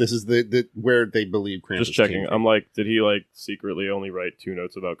 Okay. This is the where they believe Krampus. Just checking. came from. I'm like, did he like secretly only write 2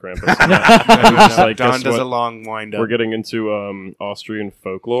 notes about Krampus? Just like, Don guess does what? a long wind up. We're getting into Austrian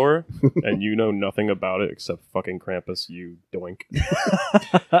folklore, and you know nothing about it except fucking Krampus, you doink.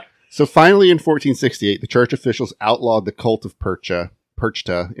 So finally, in 1468, the church officials outlawed the cult of Perchta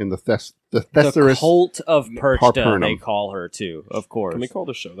in the The Thesaurus. cult of Perchta, Harpernum. they call her too, of course. Can we call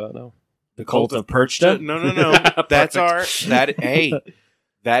the show that now? the cult of Perchta? No. That's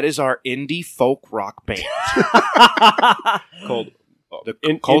that is our indie folk rock band. Called The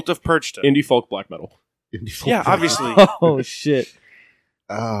Cult of Perchta. Indie folk black metal. Yeah, obviously. Oh shit!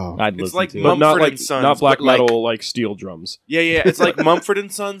 Oh, I'd It's listen like to it. But not Mumford like and Sons, not black but like- metal like steel drums. Yeah. It's like Mumford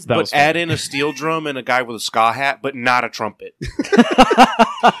and Sons, That but was fun. add in a steel drum and a guy with a ska hat, but not a trumpet.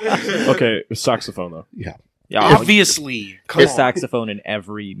 Okay, saxophone though. Yeah, Obviously. Come there's on. saxophone in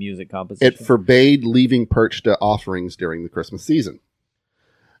every music composition. it forbade leaving Perchta offerings during the Christmas season.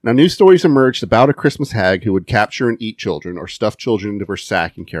 Now, news stories emerged about a Christmas hag who would capture and eat children or stuff children into her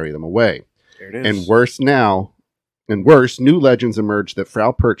sack and carry them away. There it is. And worse, new legends emerged that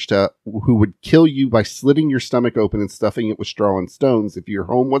Frau Perchta, who would kill you by slitting your stomach open and stuffing it with straw and stones if your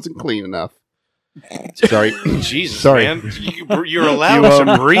home wasn't clean enough. Sorry. Jesus, Sorry. man. You're allowed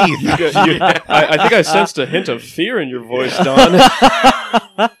to breathe. I think I sensed a hint of fear in your voice, Don,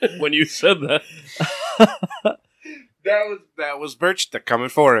 when you said that. That was Perchta coming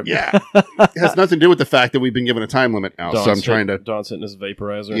for him. Yeah. It has nothing to do with the fact that we've been given a time limit now, so I'm trying to... Don's hitting his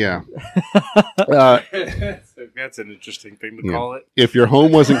vaporizer. Yeah. That's an interesting thing to Yeah. call it. If your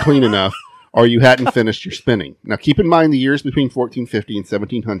home wasn't clean enough, or you hadn't finished your spinning. Now, keep in mind the years between 1450 and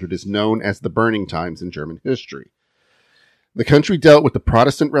 1700 is known as the burning times in German history. The country dealt with the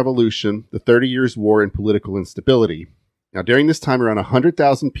Protestant Revolution, the 30 Years' War, and political instability. Now, during this time, around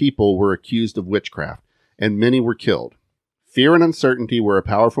 100,000 people were accused of witchcraft, and many were killed. Fear and uncertainty were a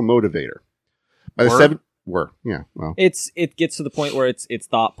powerful motivator. By the It gets to the point where it's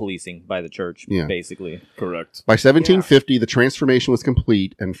thought policing by the church, Yeah. basically. Correct. By 1750, the transformation was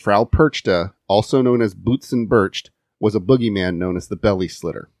complete, and Frau Perchta, also known as Boots and Birched, was a boogeyman known as the Belly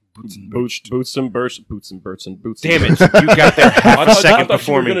Slitter. Boots and Birch and Boots. Damn it. You got there half a second thought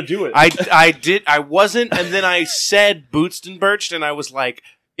before you were me. gonna do it. I did. I wasn't, and then I said Boots and Birched, and I was like,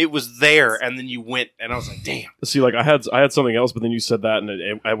 it was there, and then you went, and I was like, damn. See, like I had something else, but then you said that,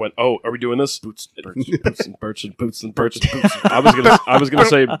 and I went, "Oh, are we doing this?" Boots and Birch and Boots and Birch. I was gonna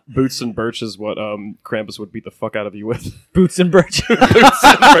say Boots and Birch is what Krampus would beat the fuck out of you with. Boots and birch. Boots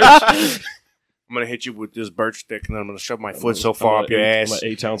and Birch. I'm going to hit you with this birch stick, and then I'm going to shove my foot so far up your ass. I'm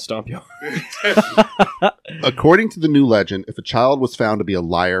gonna A-town stomp you. According to the new legend, if a child was found to be a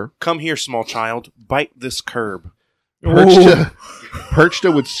liar, Come here, small child. Bite this curb.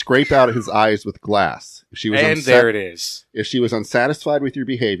 Perchta would scrape out his eyes with glass. If she was And there it is. If she was unsatisfied with your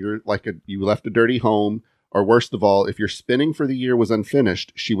behavior, like you left a dirty home, or worst of all, if your spinning for the year was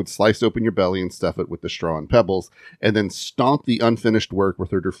unfinished, she would slice open your belly and stuff it with the straw and pebbles, and then stomp the unfinished work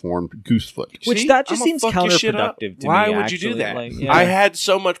with her deformed goose foot. Which See? that just I'ma seems fuck your shit up. counterproductive to Why me, would you do actually. that? Like, yeah. I had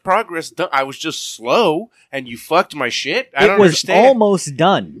so much progress done. I was just slow, and you fucked my shit. I It don't was understand. almost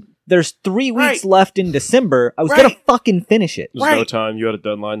done. There's 3 weeks Right. left in December. I was Right. gonna fucking finish it. There's no Right. time. You had a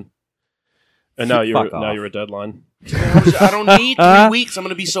deadline, and now you're Fuck off. a deadline. I don't need 3 weeks. I'm going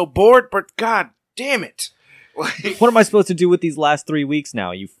to be so bored, but god damn it. Like, What am I supposed to do with these last 3 weeks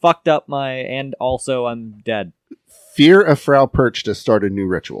now? You fucked up and also I'm dead. Fear of Frau Perchta started new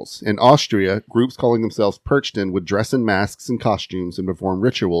rituals. In Austria, groups calling themselves Perchten would dress in masks and costumes and perform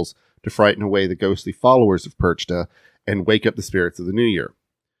rituals to frighten away the ghostly followers of Perchta and wake up the spirits of the new year.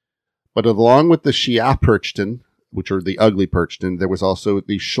 But along with the Schia-Perchten, which are the ugly Perchten, there was also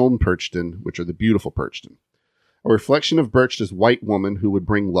the Schön-Perchten, which are the beautiful Perchten, a reflection of Perchta's white woman who would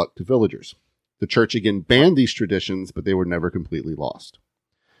bring luck to villagers. The church again banned these traditions, but they were never completely lost.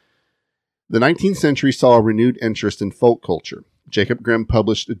 The 19th century saw a renewed interest in folk culture. Jacob Grimm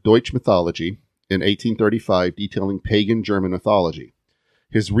published Deutsche Mythology in 1835, detailing pagan German mythology.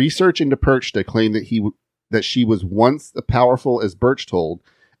 His research into Perchta claimed that she was once as powerful as Berchtold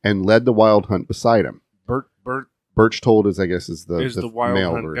and led the wild hunt beside him. Berchtold is the wild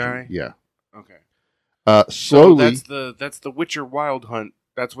male hunt version. guy. Yeah. Okay. Slowly, So that's the Witcher wild hunt.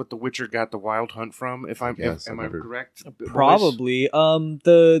 That's what the Witcher got the wild hunt from. Am I correct? Probably.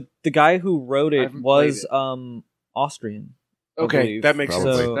 The guy who wrote I it haven't was played Austrian. I Okay, believe. that makes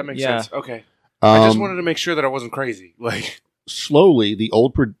Probably. sense. So, That makes yeah. sense. Okay. I just um, wanted to make sure that I wasn't crazy. Like, slowly, the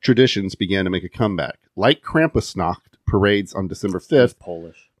old traditions began to make a comeback. Like Krampusnacht parades on December 5th,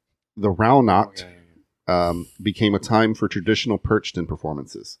 Polish. the Rauhnacht okay. became a time for traditional Perchten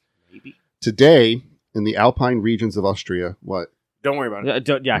performances. Maybe. Today, in the Alpine regions of Austria, what? Don't worry about it.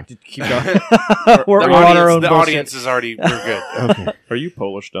 Just keep going. The we're on audience- our own The bullshit. audience is already. We're good. Okay. Are you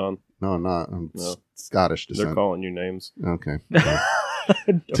Polish, Don? No, I'm not. I'm No. Scottish They're descent. calling you names. Okay.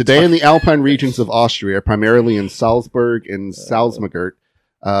 Today, in the Alpine regions of Austria, primarily in Salzburg and Salzmagert,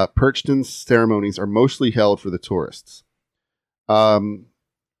 Perchten ceremonies are mostly held for the tourists.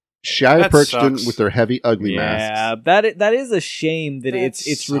 Shy That Perchten sucks. with their heavy, ugly Yeah, masks. that is a shame that That it's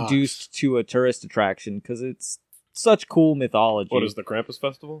sucks. reduced to a tourist attraction because it's such cool mythology. What is the Krampus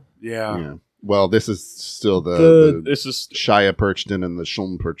Festival? Yeah. Yeah. Well, this is still the This is Shia Perchten and the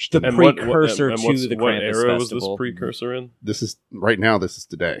Schulm Perchten. The and precursor and to what's- the what Krampus era was this Festival. precursor in? This is right now. This is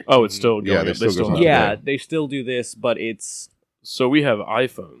today. Oh, it's still going. Yeah, they this still still goes have on. Yeah, today. they still do this, but it's So we have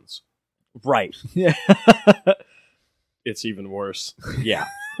iPhones. right. Yeah, It's even worse. yeah.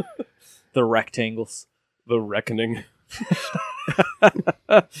 The rectangles. The Reckoning.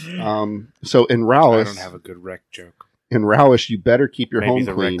 So in I Rausch, don't have a good rec joke. in Rausch, you better keep your Maybe home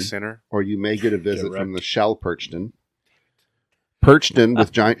the clean, rec center. or you may get a visit Get from the Schallperchten. Perchten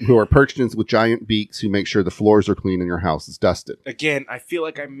with Perchtens with giant beaks who make sure the floors are clean and your house is dusted. Again, I feel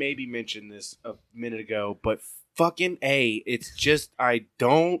like I maybe mentioned this a minute ago, but fucking A, it's just I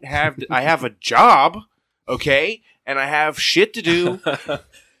don't have I have a job, okay? And I have shit to do.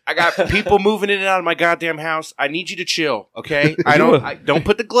 I got people moving in and out of my goddamn house. I need you to chill, okay? I don't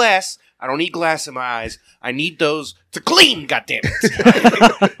put the glass. I don't need glass in my eyes. I need those to clean, goddamn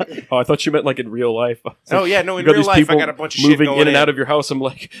it. Oh, I thought you meant like in real life. Oh yeah, no, in You got real these life I people got a bunch of shit moving going in and out of your house. I'm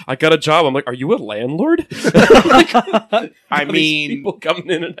like, I got a job. I'm like, are you a landlord? I All these mean, people coming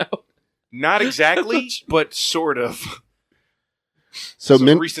in and out. not exactly, but sort of. So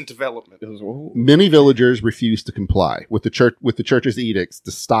Some recent development. many villagers refused to comply with the church's edicts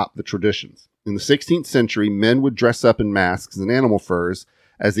to stop the traditions. In the 16th century, men would dress up in masks and animal furs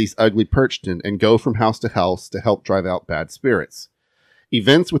as these ugly Perchten and go from house to house to help drive out bad spirits.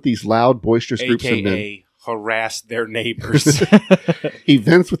 Events with these loud, boisterous groups of men. AKA harass their neighbors.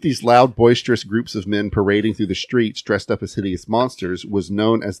 Events with these loud, boisterous groups of men parading through the streets dressed up as hideous monsters was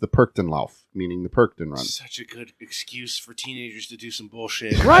known as the Perchtenlauf, meaning the Perchten Run. Such a good excuse for teenagers to do some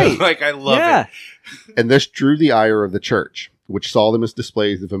bullshit. Right. Like, I love Yeah. it. And this drew the ire of the church, which saw them as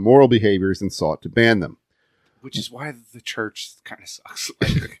displays of immoral behaviors and sought to ban them. Which is why the church kind of sucks.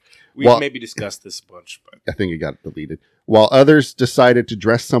 Like, we Well- maybe discussed this a bunch, but I think it got deleted. While others decided to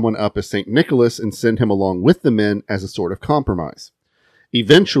dress someone up as St. Nicholas and send him along with the men as a sort of compromise.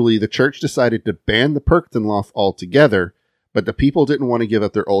 Eventually, the church decided to ban the Perchtenlauf altogether, but the people didn't want to give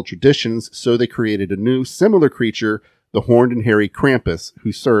up their old traditions, so they created a new, similar creature, the horned and hairy Krampus,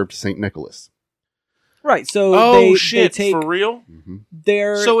 who served St. Nicholas. Right. So oh they shit, take for real?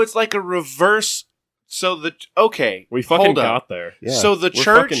 their So it's like a reverse. So okay, We fucking hold up. got there. Yeah. So the We're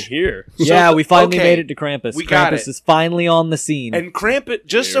church fucking here. yeah, we finally okay, made it to Krampus. we got Krampus it. is finally on the scene. and Krampus.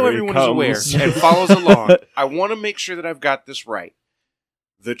 Just so Here he everyone is aware comes. and follows along, I want to make sure that I've got this right.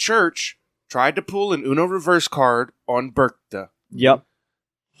 The church tried to pull an Uno reverse card on Berkta. Yep.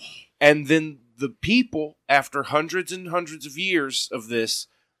 And then the people, after hundreds and hundreds of years of this,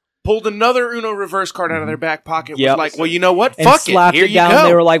 pulled another Uno reverse card out of their back pocket. Yep. Was like, well, you know what? And Fuck it. slapped Here it you down. go.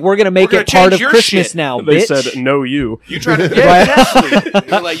 They were like, "We're gonna make We're it gonna part change of your Christmas shit." now, They bitch." said, no, you. You try to, yeah, exactly.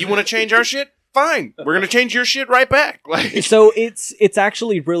 They're like, you want to change our shit? Fine. We're gonna change your shit right back. Like, So it's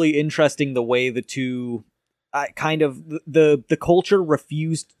actually really interesting the way the two kind of the culture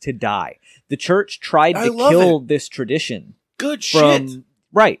refused to die. The church tried I to love kill this tradition. Good From shit.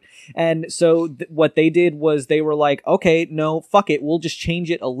 right. And so what they did was they were like, okay, no, fuck it. We'll just change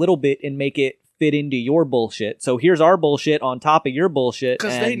it a little bit and make it fit into your bullshit. So here's our bullshit on top of your bullshit.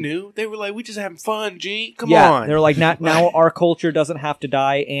 Because and they knew. They were like, we just having fun, G. Come yeah, on. they're like, now our culture doesn't have to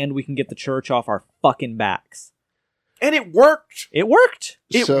die and we can get the church off our fucking backs. And it worked. It worked.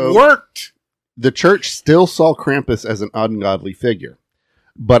 It So- worked. The church still saw Krampus as an ungodly figure,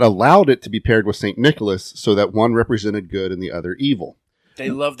 but allowed it to be paired with St. Nicholas so that one represented good and the other evil. They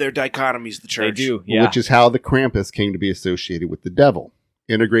love their dichotomies, the church. They do, yeah. Which is how the Krampus came to be associated with the devil.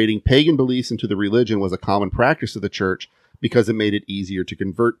 Integrating pagan beliefs into the religion was a common practice of the church because it made it easier to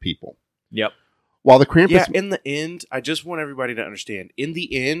convert people. Yep. While the Krampus... Yeah, in the end, I just want everybody to understand, in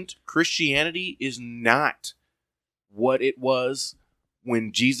the end, Christianity is not what it was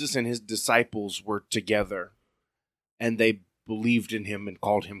when Jesus and his disciples were together and they believed in him and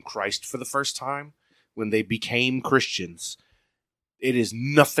called him Christ for the first time, when they became Christians. It is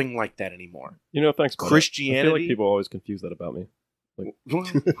nothing like that anymore. You know, thanks. Bud. I feel Christianity... like people always confuse that about me.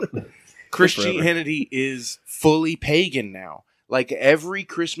 Christianity is fully pagan now. Like every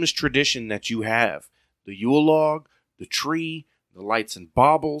Christmas tradition that you have, the Yule log, the tree, the lights and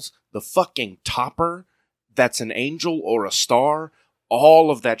baubles, the fucking topper that's an angel or a star,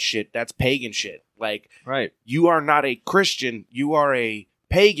 all of that shit, that's pagan shit. Like, Right. you are not a Christian, you are a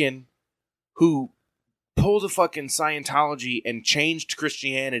pagan who pulled a fucking Scientology and changed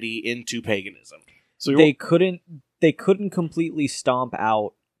Christianity into paganism. So They couldn't completely stomp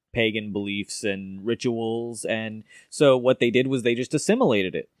out pagan beliefs and rituals, and so what they did was they just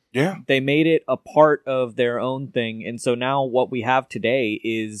assimilated it. Yeah. They made it a part of their own thing, and so now what we have today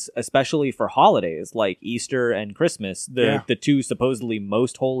is, especially for holidays like Easter and Christmas, the two supposedly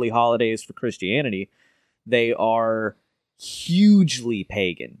most holy holidays for Christianity, they are hugely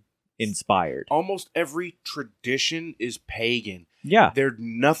pagan inspired. Almost every tradition is pagan. Yeah. There's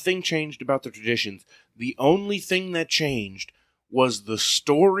nothing changed about the traditions. The only thing that changed was the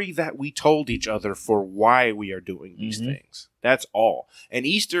story that we told each other for why we are doing these things. That's all. And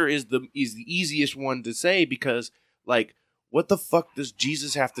Easter is the easiest one to say because, like, what the fuck does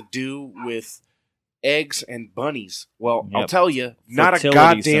Jesus have to do with eggs and bunnies? Well, I'll tell you, not a Fertility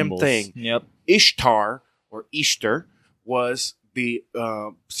goddamn symbols. thing. Yep. Ishtar, or Easter, was the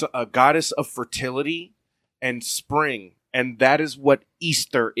a goddess of fertility and spring. And that is what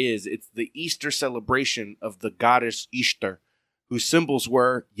Easter is. It's the Easter celebration of the goddess Easter, whose symbols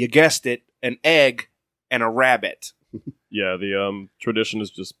were, you guessed it, an egg and a rabbit. Yeah, the tradition is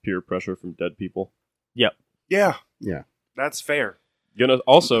just peer pressure from dead people. Yep. Yeah. Yeah. That's fair. You know,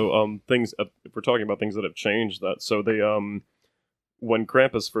 also things. If we're talking about things that have changed, that so they when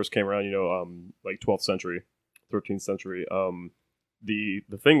Krampus first came around, you know, like 12th century, 13th century, the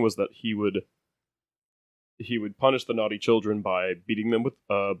thing was that he would punish the naughty children by beating them with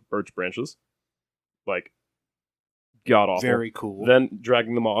birch branches, like god awful. Very cool. Then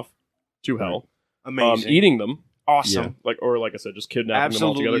dragging them off to hell, Amazing. eating them, Awesome. like I said, just kidnapping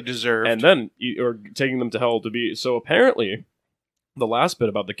Absolutely them all together, deserved. and then or taking them to hell to be. So apparently, the last bit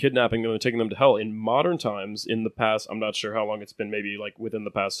about the kidnapping them and taking them to hell in modern times, in the past, I'm not sure how long it's been, maybe like within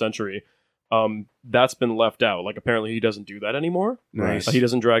the past century, that's been left out. Like apparently he doesn't do that anymore. Nice. He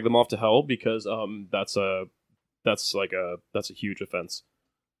doesn't drag them off to hell because that's a huge offense.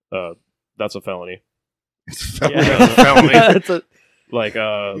 That's a felony. That's a,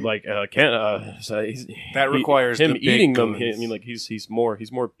 That requires him the big eating them. guns. I mean, like he's more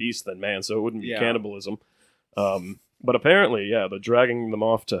beast than man, so it wouldn't be Yeah. cannibalism. But apparently, yeah, the dragging them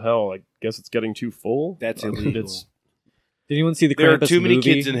off to hell. I guess it's getting too full. That's illegal. It's did anyone see the There are Krampus too many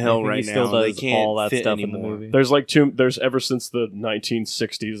movie? kids in hell I think right he still now. They does can't all that fit stuff in anymore. the movie. there's ever since the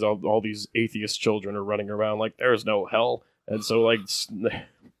 1960s, all these atheist children are running around like there's no hell, and so like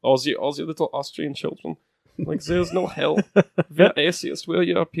all the little Austrian children like there's no hell. We're atheist, we're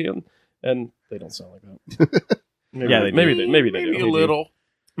European, and they don't sound like that. Yeah, they do. maybe they Maybe do. a little.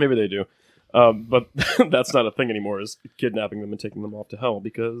 Maybe they do. But that's not a thing anymore, is kidnapping them and taking them off to hell,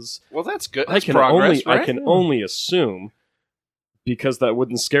 because Well, that's good. I That's can progress, right? only assume, because that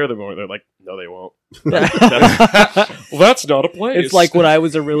wouldn't scare them more. They're like, no, they won't. Yeah. Well, that's not a place. It's like when I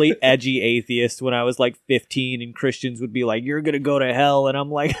was a really edgy atheist when I was like 15 and Christians would be like, you're going to go to hell. And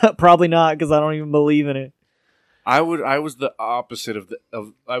I'm like, probably not because I don't even believe in it. I was the opposite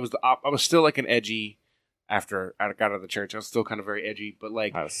I was still like an edgy after I got out of the church. I was still kind of very edgy, but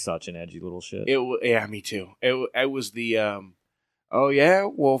like I was such an edgy little shit. yeah, me too. It was the oh yeah,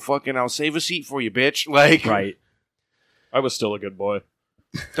 well fucking I'll save a seat for you, bitch. Like Right. I was still a good boy.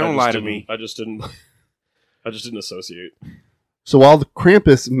 Don't lie to me. I just didn't. I just didn't associate. So while the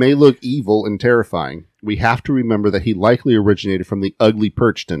Krampus may look evil and terrifying, we have to remember that he likely originated from the ugly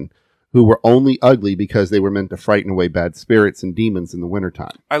Perchton, who were only ugly because they were meant to frighten away bad spirits and demons in the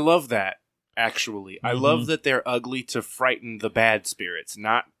wintertime. I love that, actually. I love that they're ugly to frighten the bad spirits,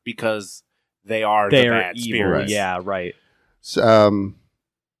 not because they are the bad evil. spirits. Yeah, right. So,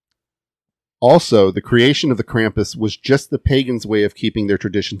 also, the creation of the Krampus was just the pagans' way of keeping their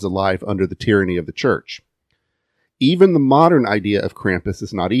traditions alive under the tyranny of the church. Even the modern idea of Krampus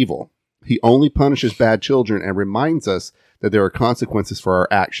is not evil. He only punishes bad children and reminds us that there are consequences for our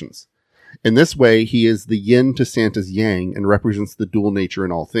actions. In this way, he is the yin to Santa's yang and represents the dual nature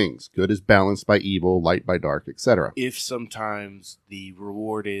in all things. Good is balanced by evil, light by dark, etc. If sometimes the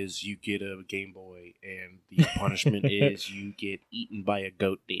reward is you get a Game Boy and the punishment is you get eaten by a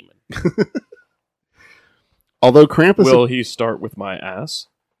goat demon. Although Krampus... Will he start with my ass?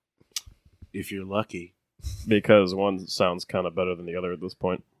 If you're lucky. Because one sounds kind of better than the other at this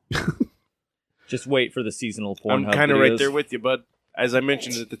point. Just wait for the seasonal I'm Pornhub kind of right videos. there with you, bud. As I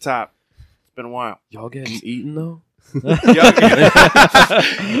mentioned at the top, it's been a while. Y'all getting eaten, though?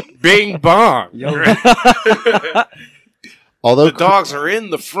 Bing bong. Although The dogs are in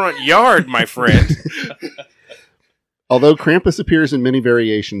the front yard, my friend. Although Krampus appears in many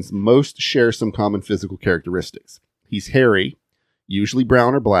variations, most share some common physical characteristics. He's hairy, usually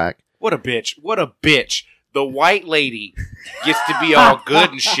brown or black. What a bitch. What a bitch. The white lady gets to be all good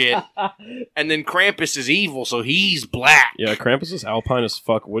and shit, and then Krampus is evil, so he's black. Yeah, Krampus is alpine as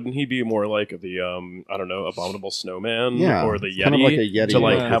fuck. Wouldn't he be more like the, I don't know, abominable snowman? Yeah, Or the Yeti? kind of like a Yeti to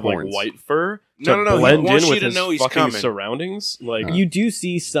like with have like horns. white fur? No, to no, no, he blend wants in you with to his know he's fucking coming. surroundings? Like, You do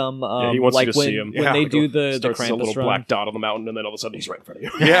see some, he wants like you to when, see him. when Yeah. they do the starts as a Krampus little run. black dot on the mountain, and then all of a sudden he's right in front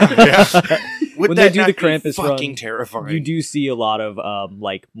of you. Yeah. Would When that they do not the be Krampus fucking run, terrifying? You do see a lot of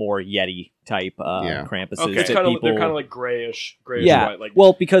like more Yeti type Yeah. Krampuses. Okay. that They're people... kind of like grayish yeah. white. Like,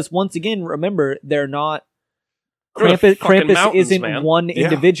 Well, because once again, remember they're not. They're the fucking Krampus mountains, isn't man. one Yeah.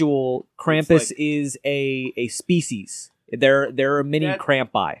 individual. Krampus like- is a species. They're a mini That-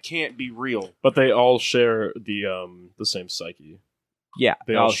 Krampi. Can't be real. but they all share the same psyche. Yeah,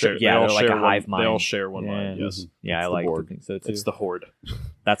 They all Oh, share. yeah, they all they're like share a one, hive mind. They all share one Yeah. mind. Yes, Yeah, It's I the like to Borg. think so too. it's the horde.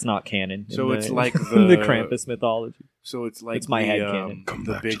 That's not canon. in So it's the- like the the- Krampus mythology. So it's like It's my the, headcanon.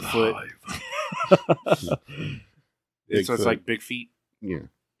 the Bigfoot. So it's like big feet. Yeah.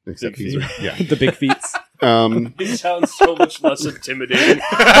 Except Big he's... feet. Yeah. The big feets. It sounds so much less intimidating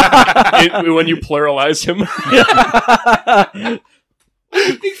when you pluralize him.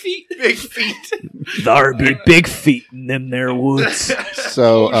 Big feet. Big feet. There be big feet in them there woods.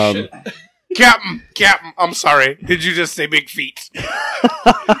 So, Captain, I'm sorry. Did you just say big feet?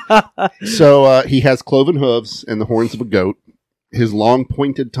 he has cloven hooves and the horns of a goat. His long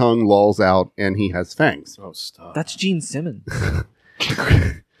pointed tongue lolls out, and he has fangs. Oh, stop! That's Gene Simmons.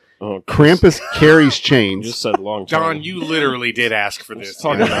 Oh, Krampus carries you chains. just said long time. Don, you literally did ask for this.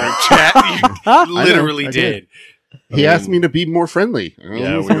 talking in the about- chat. You literally I did. did. He asked me to be more friendly.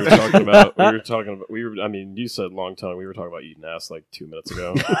 Yeah, we were talking about. I mean, you said long tongue. We were talking about eating ass like 2 minutes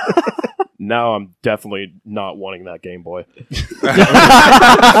ago. Now I'm definitely not wanting that Game Boy.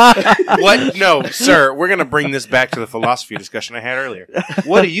 What? No, sir. We're gonna bring this back to the philosophy discussion I had earlier.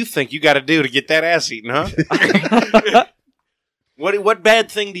 What do you think you got to do to get that ass eaten, huh? What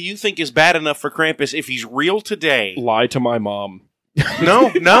bad thing do you think is bad enough for Krampus if he's real today? Lie to my mom. No,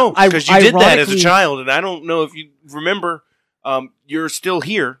 because you did that as a Ironically- child, and I don't know if you remember. You're still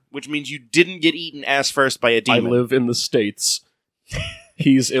here, which means you didn't get eaten ass first by a I demon. live in the States.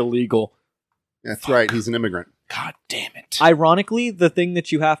 He's illegal. That's right. He's an immigrant. God damn it! Ironically, the thing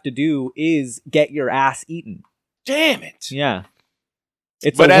that you have to do is get your ass eaten. Damn it! Yeah.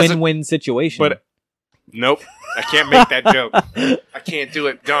 It's But a as a- win-win situation. But nope, I can't make that joke. I can't do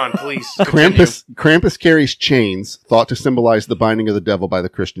it. Don, please. Continue. Krampus carries chains thought to symbolize the binding of the devil by the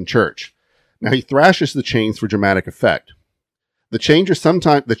Christian church. Now he thrashes the chains for dramatic effect. The chains are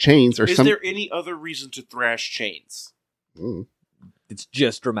sometimes Is there any other reason to thrash chains? it's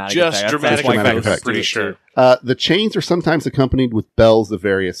just dramatic Just effect. dramatic That's why effect, ghosts I'm do pretty it, sure. too. The chains are sometimes accompanied with bells of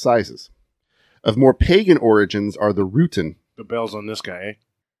various sizes. Of more pagan origins are the rutin. The bells on this guy,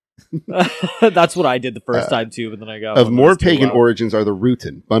 eh? That's what I did the first time too, but then I got Of one more that was too pagan loud. origins are the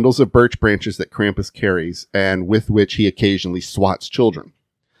rutin, bundles of birch branches that Krampus carries and with which he occasionally swats children.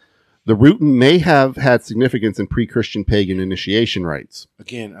 The rutin may have had significance in pre-Christian pagan initiation rites.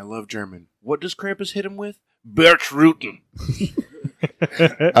 Again, I love German. What does Krampus hit him with? Birchruten.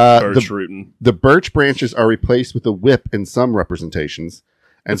 Birch rootin'. The birch branches are replaced with a whip in some representations.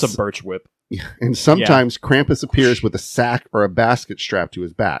 And, It's a birch whip. and sometimes Krampus appears with a sack or a basket strapped to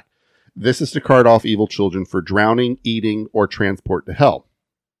his back. This is to cart off evil children for drowning, eating, or transport to hell.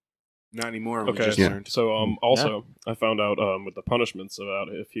 Not anymore. We Okay, just Yeah. learned. so also I found out with the punishments about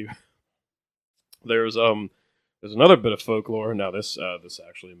if you there's another bit of folklore. Now this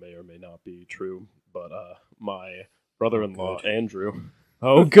actually may or may not be true, but my brother-in-law Andrew,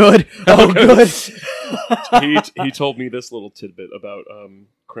 Oh, good. Oh, good. he told me this little tidbit about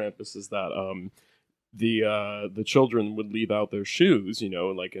Krampus is that the children would leave out their shoes,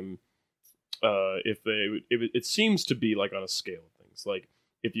 like if it seems to be like on a scale of things. Like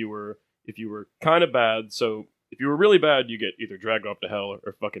if you were kind of bad, so if you were really bad, you get either dragged off to hell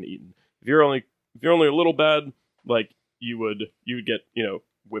or fucking eaten. If you're only a little bad, like you would get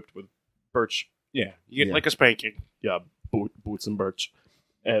whipped with birch. Yeah, you get Yeah. like a spanking. Yeah, boots and birch.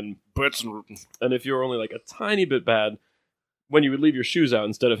 And Butts and if you were only like a tiny bit bad, when you would leave your shoes out,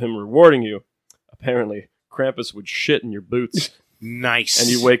 instead of him rewarding you, apparently Krampus would shit in your boots. nice. And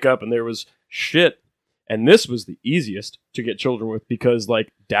you wake up and there was shit. And this was the easiest to get children with because,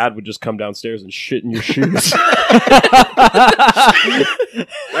 like, dad would just come downstairs and shit in your shoes.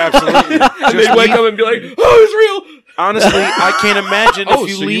 Absolutely. And they'd wake up and be like, "Oh, it's real." Honestly, I can't imagine Oh, if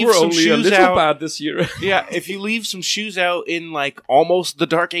you so leave you were some only a shoes little out. bad this year. Yeah, if you leave some shoes out in like almost the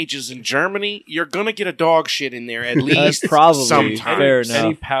Dark Ages in Germany, you're gonna get a dog shit in there at least. probably sometimes. fair enough.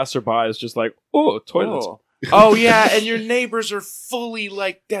 Any passerby is just like, "Oh, toilets." Oh yeah, and your neighbors are fully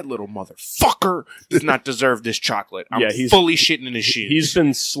like, that little motherfucker does not deserve this chocolate. I'm Yeah, he's- fully shitting in his shoes. He's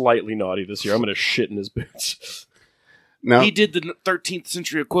been slightly naughty this year. I'm gonna shit in his boots. Now, He did the 13th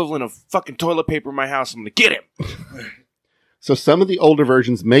century equivalent of fucking toilet paper in my house. I'm gonna get him. so some of the older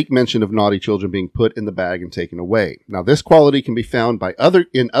versions make mention of naughty children being put in the bag and taken away. Now, this quality can be found by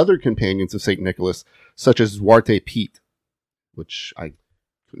other companions of St. Nicholas, such as Zwarte Piet, which I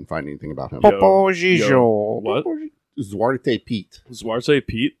couldn't find anything about him. What? Zwarte Piet. Zwarte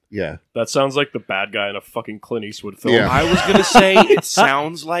Pete? Yeah. That sounds like the bad guy in a fucking Clint Eastwood film. Yeah. I was gonna say it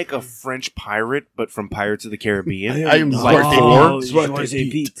sounds like a French pirate, but from Pirates of the Caribbean. I am like Zwarte four.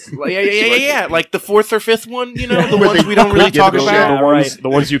 Like, yeah. Like the fourth or fifth one, the Where ones they we don't really get talk the about. shit. The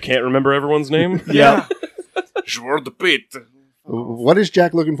ones you can't remember everyone's name? Yeah. Joueur de Pete. What is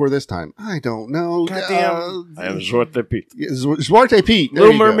Jack looking for this time? I don't know. Goddamn. I am Zwarte Pete. Zwarte Piet. There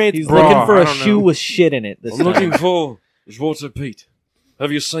Little you go. Mermaid. He's bra. looking for I a don't shoe know. with shit in it this time. for Zwarte Pete.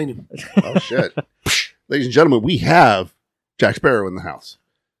 Have you seen him? Oh, shit. Ladies and gentlemen, we have Jack Sparrow in the house.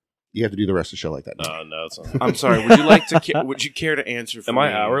 You have to do the rest of the show like that. No, it's not. I'm sorry. Would you like to? Would you care to answer? For Am I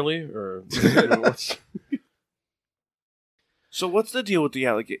me? hourly or? So what's the deal with the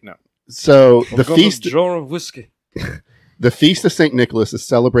alligator? No. So the feast, jar of whiskey. the feast of St. Nicholas is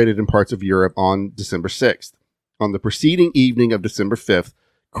celebrated in parts of Europe on December 6th. On the preceding evening of December 5th,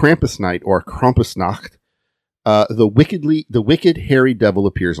 Krampus night or Krampusnacht, the wicked hairy devil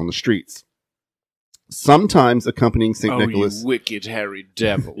appears on the streets. Sometimes accompanying St. Nicholas. You wicked hairy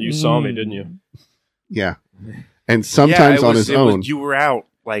devil. You saw me, didn't you? Yeah. And sometimes Yeah, on his own. you were out.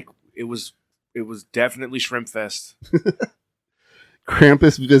 Like it was definitely Shrimp Fest.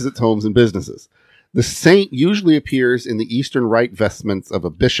 Krampus visits homes and businesses. The saint usually appears in the eastern rite vestments of a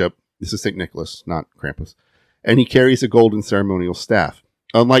bishop. This is St. Nicholas, not Krampus. And he carries a golden ceremonial staff.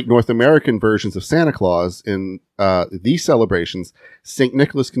 Unlike North American versions of Santa Claus, in these celebrations, St.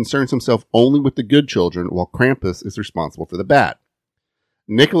 Nicholas concerns himself only with the good children, while Krampus is responsible for the bad.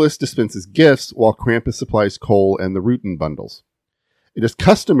 Nicholas dispenses gifts, while Krampus supplies coal and the Ruten bundles. It is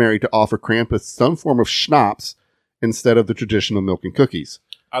customary to offer Krampus some form of schnapps instead of the traditional milk and cookies.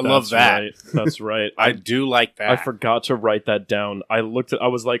 I love that. Right. That's right. I do like that. I forgot to write that down. I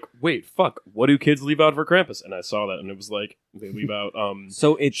was like, wait, fuck, what do kids leave out for Krampus? And I saw that, and it was like, they leave out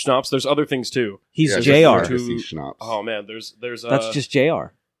So it's schnapps. There's other things, too. he's Yeah, JR. just legacy schnapps. Oh, man, there's That's just JR.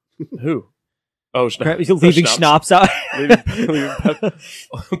 who? Oh, He's leaving schnapps out. leaving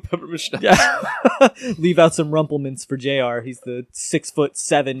peppermint schnapps. Yeah. Leave out some rumplements for JR. He's the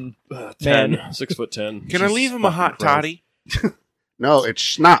 6'7" man. 6'10". Can I leave him a hot toddy? No, it's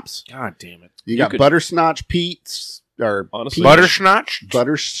schnapps. God damn it. You got could- buttersnotch Pete's or Honestly, Butterscotch?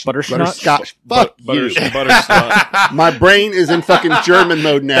 butterscotch. Fuck you. Butterscotch. My brain is in fucking German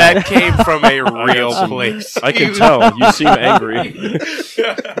mode now. That came from a real place. I can tell. You seem angry.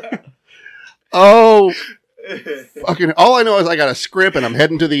 Oh, fucking! All I know is I got a script and I'm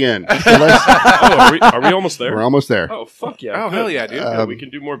heading to the end. So Are we almost there? we're almost there. Oh, fuck yeah. Oh, good. hell yeah, dude. Yeah, we can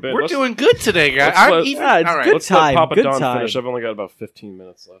do more bit. We're Let's- doing good today, guys. let's I'm let- even, Yeah, it's all right. good Let's time, let Papa good Don time. finish. I've only got about 15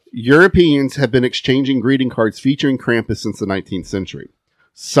 minutes left. Europeans have been exchanging greeting cards featuring Krampus since the 19th century.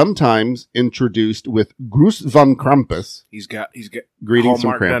 Sometimes introduced with Gruß von Krampus, He's got greetings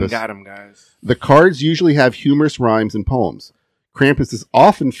from Hallmark done Krampus. got him, guys. The cards usually have humorous rhymes and poems. Krampus is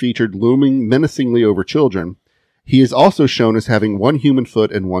often featured looming menacingly over children. He is also shown as having one human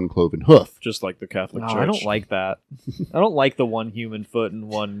foot and one cloven hoof. Just like the Catholic No, Church. I don't like that. I don't like the one human foot and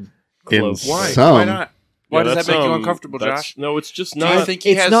one In clove. Why? some- Why not? Why Yeah, does that that's, make you uncomfortable, Josh? No, it's just Do you not. think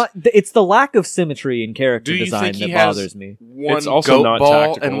he It's has not. It's the lack of symmetry in character Do you design think he that has bothers me. one It's also goat not ball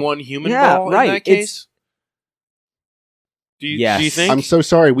tactical. and one human Yeah, ball right. in that case? Do you Yes. think? I'm so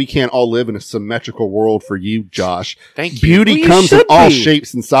sorry we can't all live in a symmetrical world for you, Josh. Thank you. Beauty Well, you comes in should all be.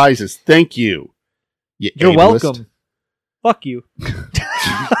 shapes and sizes. Thank you. You You're ableist. welcome. Fuck you.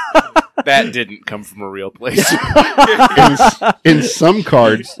 That didn't come from a real place. In some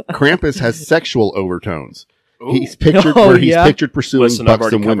cards, Krampus has sexual overtones. Ooh. He's pictured Oh, where he's yeah? pictured pursuing Listen, I've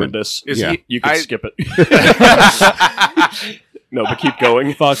already buxom covered women. this. Is Yeah. he- You can I- skip it. No, but keep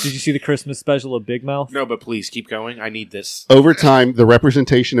going. Fuck. Did you see the Christmas special of Big Mouth? No, but please keep going. I need this. Over time, the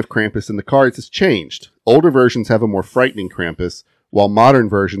representation of Krampus in the cards has changed. Older versions have a more frightening Krampus, while modern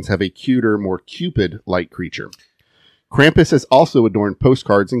versions have a cuter, more Cupid-like creature. Krampus has also adorned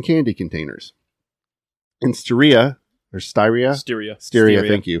postcards and candy containers. In Styria, Styria.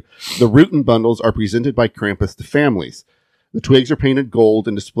 thank you. The Rootin' bundles are presented by Krampus to families. The twigs are painted gold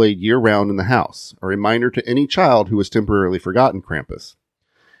and displayed year-round in the house, a reminder to any child who has temporarily forgotten Krampus.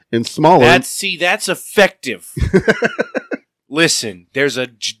 In smaller... That's effective. Listen, there's a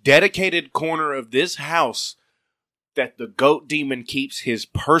dedicated corner of this house that the goat demon keeps his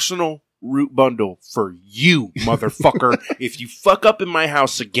personal root bundle for you, motherfucker. If you fuck up in my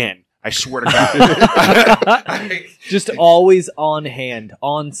house again, I swear to God. Just always on hand,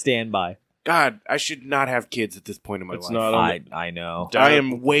 on standby. God, I should not have kids at this point in my It's life. not I know. I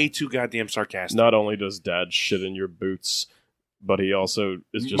am way too goddamn sarcastic. Not only does Dad shit in your boots, but he also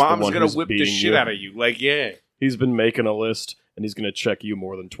is just Mom's the one gonna who's whip the beating shit you. out of you. Like, yeah. He's been making a list, and he's gonna check you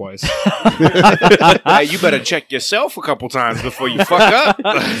more than twice. You better check yourself a couple times before you fuck up.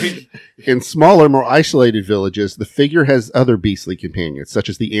 In smaller, more isolated villages, the figure has other beastly companions, such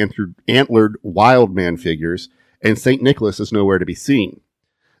as the antlered wild man figures, and St. Nicholas is nowhere to be seen.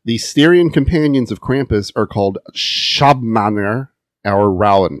 The Styrian companions of Krampus are called Schabmanner or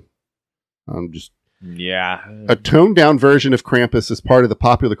Rowan. Yeah. A toned-down version of Krampus is part of the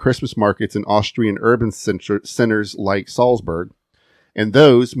popular Christmas markets in Austrian urban centers like Salzburg. And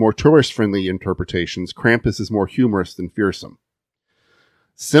those, more tourist-friendly interpretations, Krampus is more humorous than fearsome.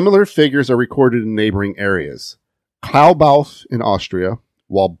 Similar figures are recorded in neighboring areas. Klaubauf in Austria,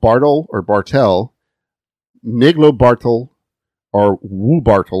 while Bartel or Bartel, Niglobartel, or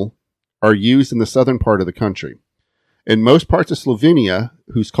Wubartel are used in the southern part of the country. In most parts of Slovenia,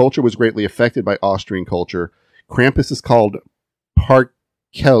 whose culture was greatly affected by Austrian culture, Krampus is called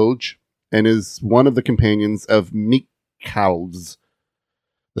Parkelj and is one of the companions of Mikalz,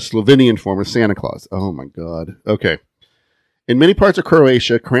 the Slovenian form of Santa Claus. Oh my god. Okay. In many parts of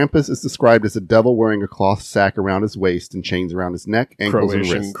Croatia, Krampus is described as a devil wearing a cloth sack around his waist and chains around his neck, ankles, and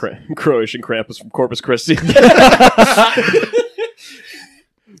wrists. Croatian Krampus from Corpus Christi.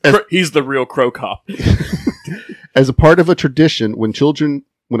 He's the real crow cop. As a part of a tradition, when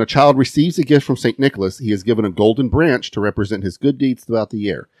a child receives a gift from St. Nicholas, he is given a golden branch to represent his good deeds throughout the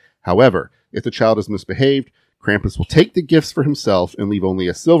year. However, if the child is misbehaved, Krampus will take the gifts for himself and leave only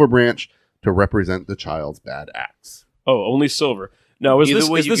a silver branch to represent the child's bad acts. Oh, only silver. Now, is Either this,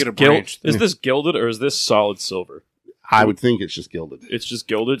 way, is you this, get a gil- branch. is this gilded or is this solid silver? I would think it's just gilded. It's just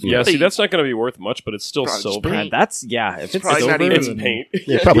gilded? Yeah. Yeah, see, that's not going to be worth much, but it's still Probably silver. paint. That's if it's probably silver, not even- It's then- paint.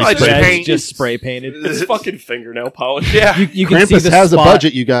 Yeah, probably Probably spray just Yeah, paint. it's just spray painted. It's fucking fingernail polish. Yeah. You can see Krampus the has spot, a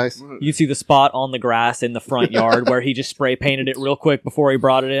budget, you guys. You see the spot on the grass in the front yard where he just spray painted it real quick before he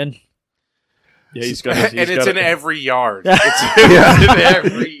brought it in. Yeah, he's got And it's in every yard. Yeah. It's in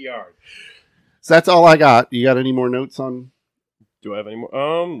every yard. So that's all I got. You got any more notes on Do I have any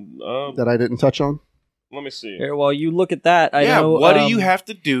more? that I didn't touch on? Let me see. Here, while you look at that, I know. what do you have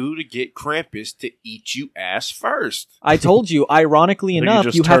to do to get Krampus to eat you ass first? I told you, ironically I think you enough,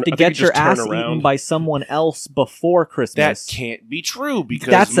 just you turn- have to I think get you your just turn ass eaten around. by someone else before That Christmas. can't be true because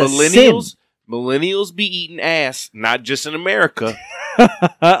That's a millennials be eating ass, not just in America. So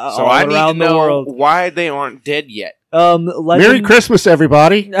So I need to know why they aren't dead yet. Merry Christmas,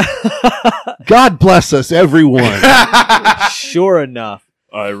 everybody. God bless us, everyone. Sure enough,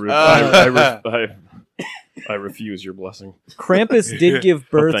 I refuse your blessing. Krampus did give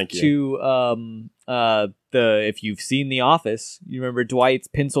birth thank you. to the if you've seen The Office, you remember Dwight's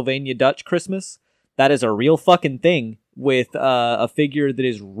Pennsylvania Dutch Christmas? That is a real fucking thing with a figure that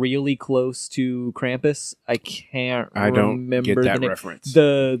is really close to Krampus. I can't remember get that the name. reference.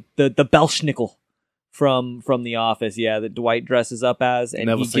 The Belschnickel from The Office, yeah, that Dwight dresses up as, and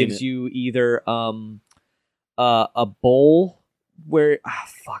Never he seen gives it. you either a bowl where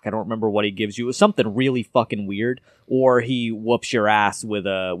fuck, I don't remember what he gives you. It was something really fucking weird, or he whoops your ass with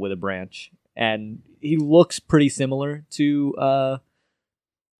a branch, and he looks pretty similar to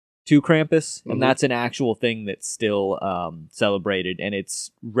Krampus, and that's an actual thing that's still celebrated, and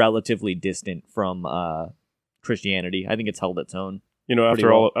it's relatively distant from Christianity. I think it's held its own. You know,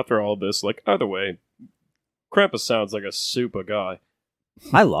 after all of this, like, either way, Krampus sounds like a super guy.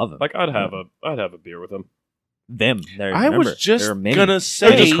 I love him. Like, I'd have a beer with him. I was just gonna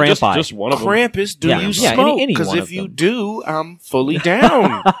say, just one of them. Krampus, do you smoke? Because if you do, I'm fully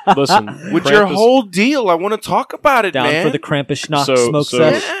down. Listen, with your whole deal, I want to talk about it, down man. for the Krampus schnapps smoke so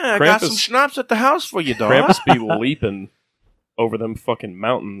sesh. Yeah, I got some schnapps at the house for you, dog. Krampus be leaping over them fucking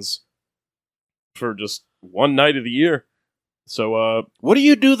mountains for just one night of the year. So, what do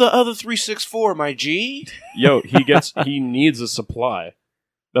you do the other 364, my G? Yo, he needs a supply.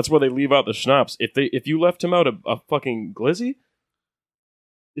 That's where they leave out the schnapps. If you left him out a fucking glizzy,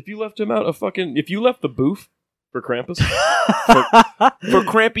 if you left the booth for Krampus, for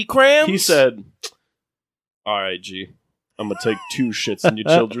Crampy Crams, he said, "All right, G, I'm gonna take 2 shits in your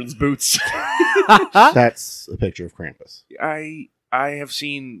children's boots." That's a picture of Krampus. I have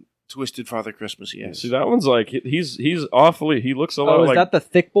seen Twisted Father Christmas, yes. See, that one's like he's awfully. He looks a lot Oh, like is that the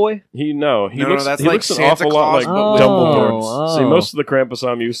thick boy? he No, looks that's he like looks an Santa awful lot Claus, like but with Dumbledore. horns. See, most of the Krampus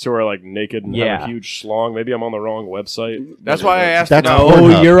I'm used to are like naked and have Yeah. a huge schlong. Maybe I'm on the wrong website. That's why I asked. That's no,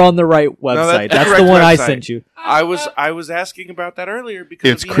 Pornhub. Oh, you're on the right website. that's the That's correct the one I website. sent you. I was asking about that earlier because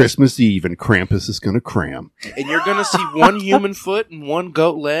It's he has- Christmas Eve and Krampus is going to cram. and you're gonna see one human foot and one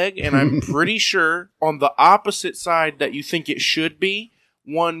goat leg, and I'm pretty sure on the opposite side that you think it should be,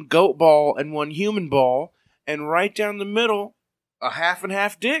 one goat ball and one human ball, and right down the middle, a half and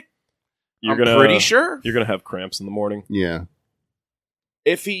half dick. I'm pretty sure. You're gonna have cramps in the morning. Yeah.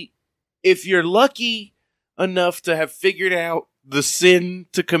 If you're lucky enough to have figured out the sin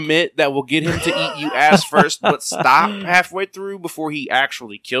to commit that will get him to eat you ass first, but stop halfway through before he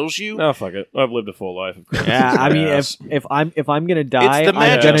actually kills you. No, fuck it. I've lived a full life of Krampus. Yeah, I mean, Ass. if I'm gonna die, the I'm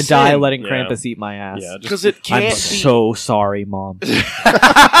magic gonna die sin. letting Yeah. Krampus eat my ass. Yeah, just Because it I'm can't be. so sorry, Mom.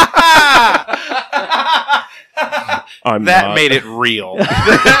 I'm that not. made it real.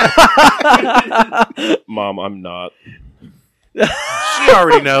 Mom, I'm not. She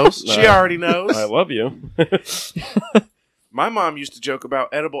already knows. She already knows. I love you. My mom used to joke about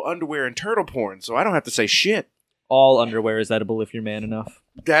edible underwear and turtle porn, so I don't have to say shit. All underwear is edible if you're man enough.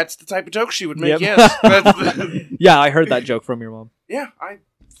 That's the type of joke she would make, Yep. yes. That's the- Yeah, I heard that joke from your mom. yeah, I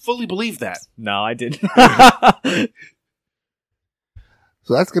fully believe that. No, I didn't.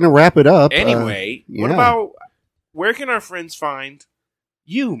 So that's going to wrap it up. Anyway, what yeah. about, where can our friends find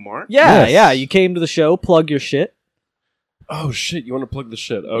you, Mark? Yeah, Yes. yeah. You came to the show. Plug your shit. Oh shit! You want to plug the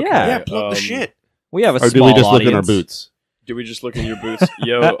shit? Okay. Yeah. Yeah, plug the shit. We have a Or do small we just look in our audience. boots? Do we just look in your boots?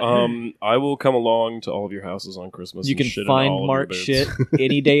 Yo, I will come along to all of your houses on Christmas. You and can shit in all find of Mark your shit boots.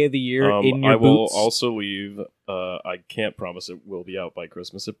 any day of the year in your I will boots. also leave. I can't promise it will be out by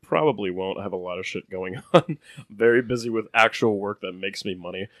Christmas. It probably won't. I have a lot of shit going on. Very busy with actual work that makes me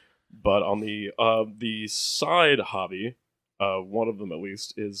money. But on the side hobby, one of them at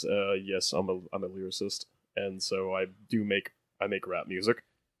least is yes, I'm a lyricist, and so I make rap music,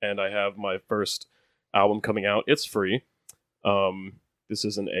 and I have my first album coming out. It's free. This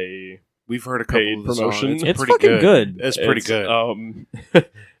isn't a We've heard a couple paid of the promotion. songs. It's pretty fucking good. It's pretty good.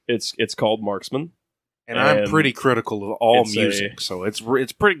 It's called Marksman. And I'm and pretty critical of all it's music, so it's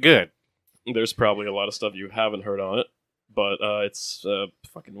pretty good. There's probably a lot of stuff you haven't heard on it, but it's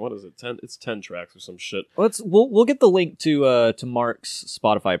fucking what is it? 10 tracks or some shit. We'll get the link to Mark's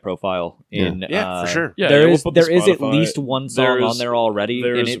Spotify profile in. Yeah, for sure. Yeah, there we'll is put the there is at Spotify. least one song on there already.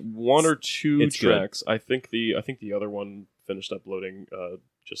 and There's one or two it's good. tracks. I think the other one finished uploading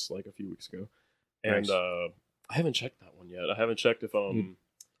just like a few weeks ago, and Nice. I haven't checked that one yet. I haven't checked if I'll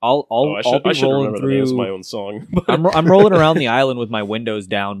I should be rolling remember the name of through. my own song. I'm rolling around the island with my windows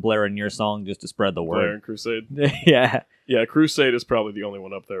down, blaring your song just to spread the Blair word. and Crusade. Yeah. Yeah, Crusade is probably the only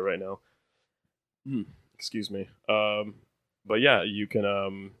one up there right now. Excuse me. But yeah, you can.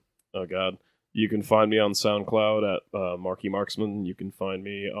 Oh God, you can find me on SoundCloud at Marky Marksman. You can find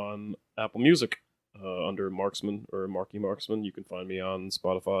me on Apple Music under Marksman or Marky Marksman. You can find me on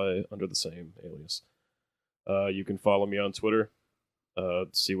Spotify under the same alias. You can follow me on Twitter.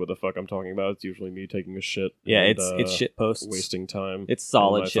 See what the fuck I'm talking about. It's usually me taking a shit. Yeah, and, it's shit posts. wasting time. It's on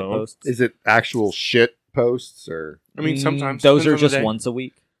solid my shit phone. posts. Is it actual shit posts or I mean, sometimes those are depends on just the day. once a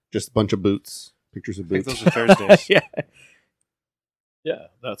week. just a bunch of boots? Pictures of I think boots. those are Thursdays. Yeah. Yeah,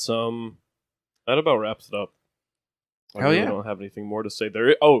 that's that about wraps it up. I Hell really yeah. don't have anything more to say. There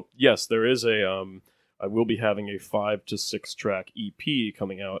is a I will be having a 5 to 6 track EP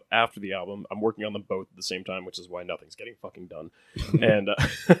coming out after the album. I'm working on them both at the same time, which is why nothing's getting fucking done. And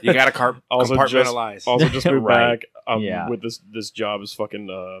You got to compartmentalize. Also, just moved Right. back. Yeah. With this job is fucking.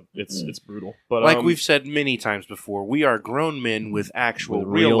 It's brutal. But Like we've said many times before, we are grown men with actual With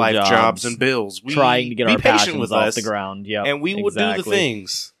real real life jobs, jobs and bills. We trying to get be our patient passions with off us, the ground. Yeah, and we will do the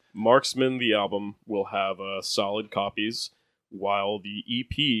things. Marksman, the album, will have solid copies, while the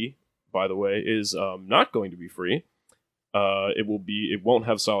EP, by the way, is not going to be free. It won't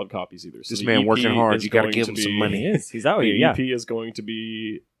have solid copies either. So This the man EP working hard. is You got to going give him some He money. is. He's out The here. Yeah, EP is going to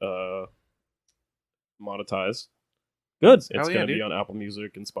be monetized. good. It's Hell yeah, going to be dude. on Apple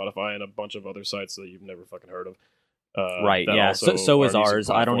Music and Spotify and a bunch of other sites that you've never fucking heard of. Right. that Yeah. also So is are music ours.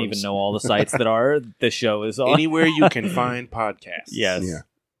 I don't even platforms. know all the sites that are this show is on. Anywhere you can find podcasts. Yes. Yeah.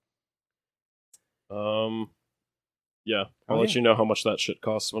 Yeah, Oh, I'll let yeah. you know how much that shit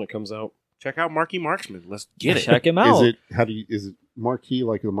costs when it comes out. Check out Marky Marksman. Let's get it. Check him out. Is it marquee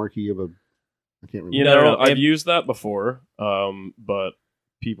like the marquee of a? I can't remember. You No, know, no, I've it- used that before, but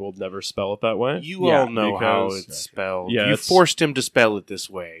people never spell it that way. You Yeah, all know how because- it's spelled. Yeah, you it's- forced him to spell it this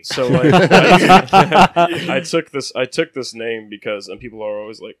way. So like, I took this name because, and people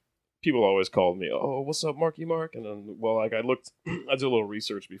always called me, oh, what's up, Marky Mark? And then, well, like I did a little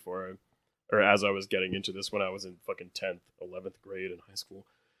research before as I was getting into this when I was in fucking 10th, 11th grade in high school.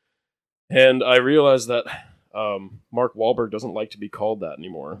 And I realized that Mark Wahlberg doesn't like to be called that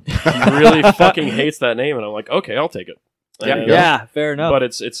anymore. He really fucking hates that name, and I'm like, okay, I'll take it. Yeah. And- Yeah. Fair enough. But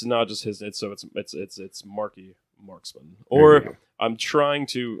it's not just his. It's Marky Marksman. There you Or go. I'm trying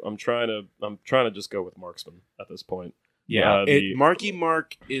to just go with Marksman at this point. Yeah, the- Marky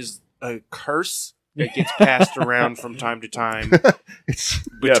Mark is a curse that gets passed around from time to time It's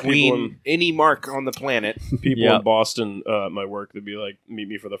Yeah, between people any mark on the planet. People Yeah. in Boston at my work, they'd be like, meet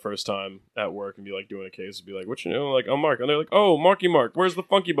me for the first time at work and be like doing a case, and be like, what you know? Like, oh, Mark. And they're like, oh, Marky Mark, where's the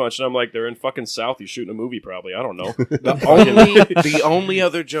Funky Bunch? And I'm like, they're in fucking South. He's shooting a movie probably. I don't know. The only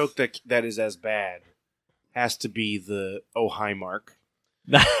other joke that is as bad has to be the "Oh hi Mark."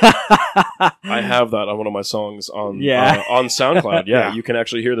 I have that on one of my songs on Yeah. on SoundCloud. Yeah, Yeah. you can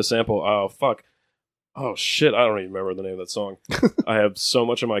actually hear the sample. Oh, fuck. Oh, shit. I don't even remember the name of that song. I have so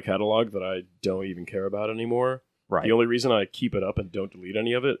much in my catalog that I don't even care about anymore. right. The only reason I keep it up and don't delete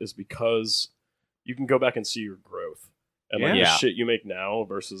any of it is because you can go back and see your growth. And like Yeah. the shit you make now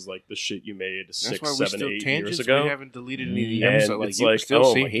versus like the shit you made That's 6, why we 7, still 8 tangents. years ago. We haven't deleted any of the And episodes. it's you can like, still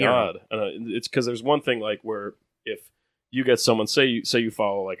oh see my here. god! It's because there's one thing like where if you get someone say you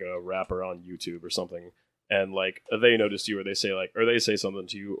follow like a rapper on YouTube or something, and like they notice you or they say something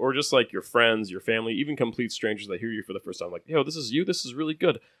to you, or just like your friends, your family, even complete strangers that hear you for the first time, like, yo, this is you, this is really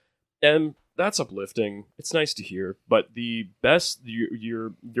good, and that's uplifting. It's nice to hear, but the best,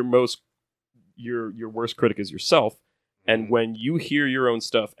 your worst critic is yourself. And when you hear your own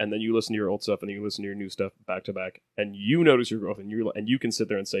stuff, and then you listen to your old stuff, and then you listen to your new stuff back to back, and you notice your growth, and you can sit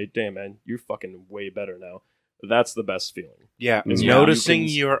there and say, "Damn, man, you're fucking way better now." That's the best feeling. Yeah, Is noticing you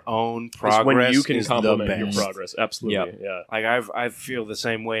can- your own Is progress when you can is compliment the your best. progress. Absolutely, Yep. yeah. Like I feel the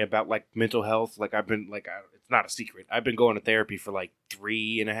same way about like mental health. Like I've been it's not a secret. I've been going to therapy for like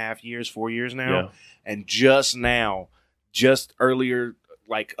 3.5 years, 4 years now, Yeah. and just earlier,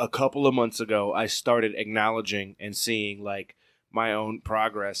 like a couple of months ago, I started acknowledging and seeing like my own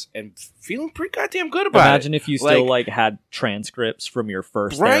progress and feeling pretty goddamn good about Imagine it. if you still Like- like had transcripts from your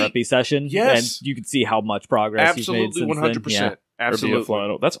first Right. therapy session, Yes. and you could see how much progress you've made Absolutely, since 100%. then. Or be a Absolutely. fly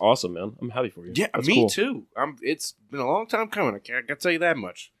on- That's awesome, man. I'm happy for you. Yeah, That's me cool. too. It's been a long time coming. I can tell you that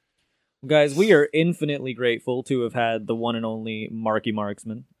much. Yeah. Guys, we are infinitely grateful to have had the one and only Marky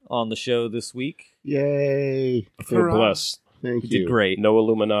Marksman on the show this week. yay! I feel Hurrah. blessed. Thank You you. did great. No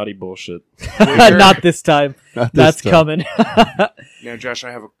Illuminati bullshit. Not this time. Not this That's time. coming. Now, Josh, I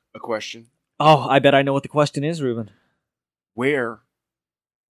have a question. Oh, I bet I know what the question is, Ruben. Where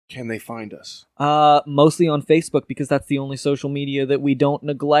can they find us? Mostly on Facebook, because that's the only social media that we don't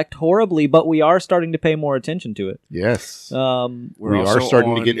neglect horribly, but we are starting to pay more attention to it. Yes. We're We also are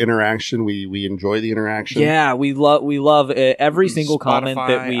starting to on get interaction. We enjoy the interaction. Yeah, we love every single comment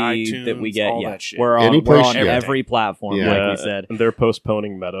that Spotify, we iTunes, get. all Yeah, that shit. we're on, Any we're place on you- every platform, Yeah. like we said. And they're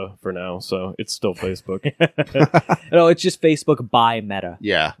postponing Meta for now, so it's still Facebook. No, it's just Facebook by Meta.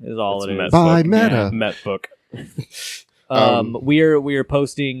 Yeah. Is all It's it is. Met By book. Meta. Met book. We're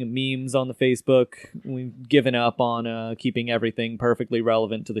posting memes on the Facebook. We've given up on keeping everything perfectly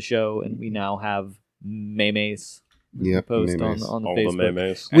relevant to the show, and we now have memes. Yep. Post memes. on the All Facebook. the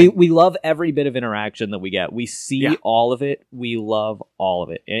memes. We love every bit of interaction that we get. We see Yeah. all of it. We love all of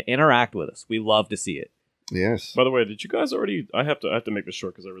it. Interact with us. We love to see it. Yes. By the way, did you guys already? I have to make this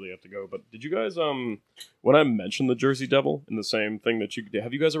short because I really have to go. But did you guys when I mentioned the Jersey Devil in the same thing that you did,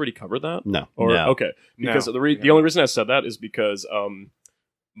 have you guys already covered that? No. Or No. okay, because No. the only reason I said that is because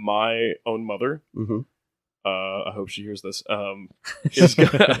my own mother. Mm-hmm. I hope she hears this. Is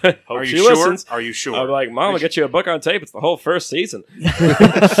gonna, hope Are she you sure? listens. Are you sure? I'm like, Mom, I'll get you a book on tape. It's the whole first season.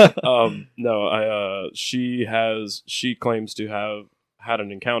 No, she claims to have had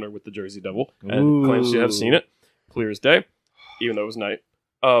an encounter with the Jersey Devil and claims to have seen it clear as day, even though it was night.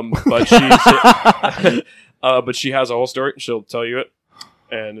 But she has a whole story. She'll tell you it,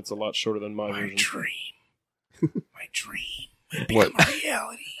 and it's a lot shorter than my My version. dream. My dream. Will What? become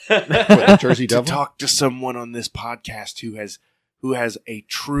reality. What, the Jersey To Devil? talk to someone on this podcast who has a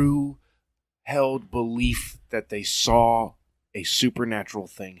true held belief that they saw a supernatural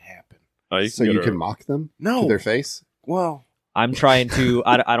thing happen. So you can mock them No. to their face? Well, I'm trying to.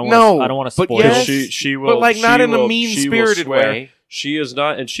 I don't. No, I don't want to but spoil. yes. She will, but like not she in a will- mean-spirited she will swear. way. She is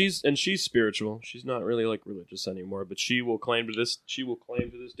not, and she's spiritual. She's not really like religious anymore. But she will claim to this. She will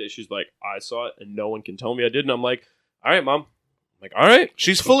claim to this day. She's like, I saw it, and no one can tell me I did. And I'm like, all right, Mom. I'm like, all right.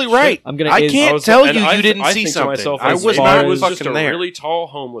 She's fully right. I'm gonna. I can't tell and you I you didn't I see think to something. myself, I as was if not I was just fucking a there. really tall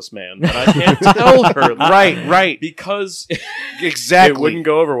homeless man, but I can't tell her. Right. Because Exactly. it wouldn't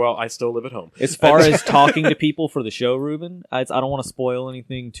go over well. I still live at home. As far as talking to people for the show, Ruben, I don't want to spoil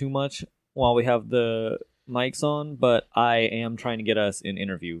anything too much while we have the mics on, but I am trying to get us an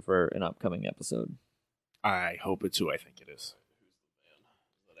interview for an upcoming episode. I hope it's who I think it is.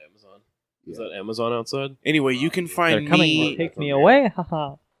 Is that Amazon outside? Anyway, you can They're find coming me. to take me away.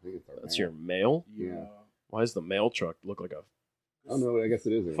 Haha. That's your mail? Yeah. Why does the mail truck look like a Oh, no, I guess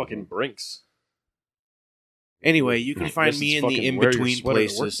it is. fucking Brinks? Anyway, you can find This me is in the fucking wear your in-between sweater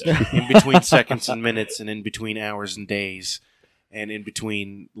to work places, day. in between seconds and minutes, and in between hours and days, and in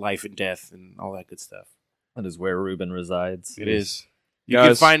between life and death, and all that good stuff. That is where Ruben resides. It is. You can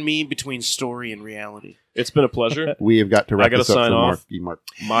Guys, find me between story and reality. it's been a pleasure. We have got to I wrap gotta this up sign for off. Mark.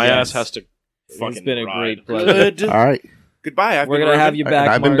 My Yes. ass has to fucking It's been a ride. great pleasure. Good. All right. Goodbye. We're gonna have you back.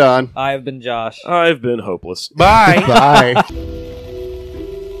 I've been Mark. Don. I have been Josh. I've been hopeless. Bye. Bye.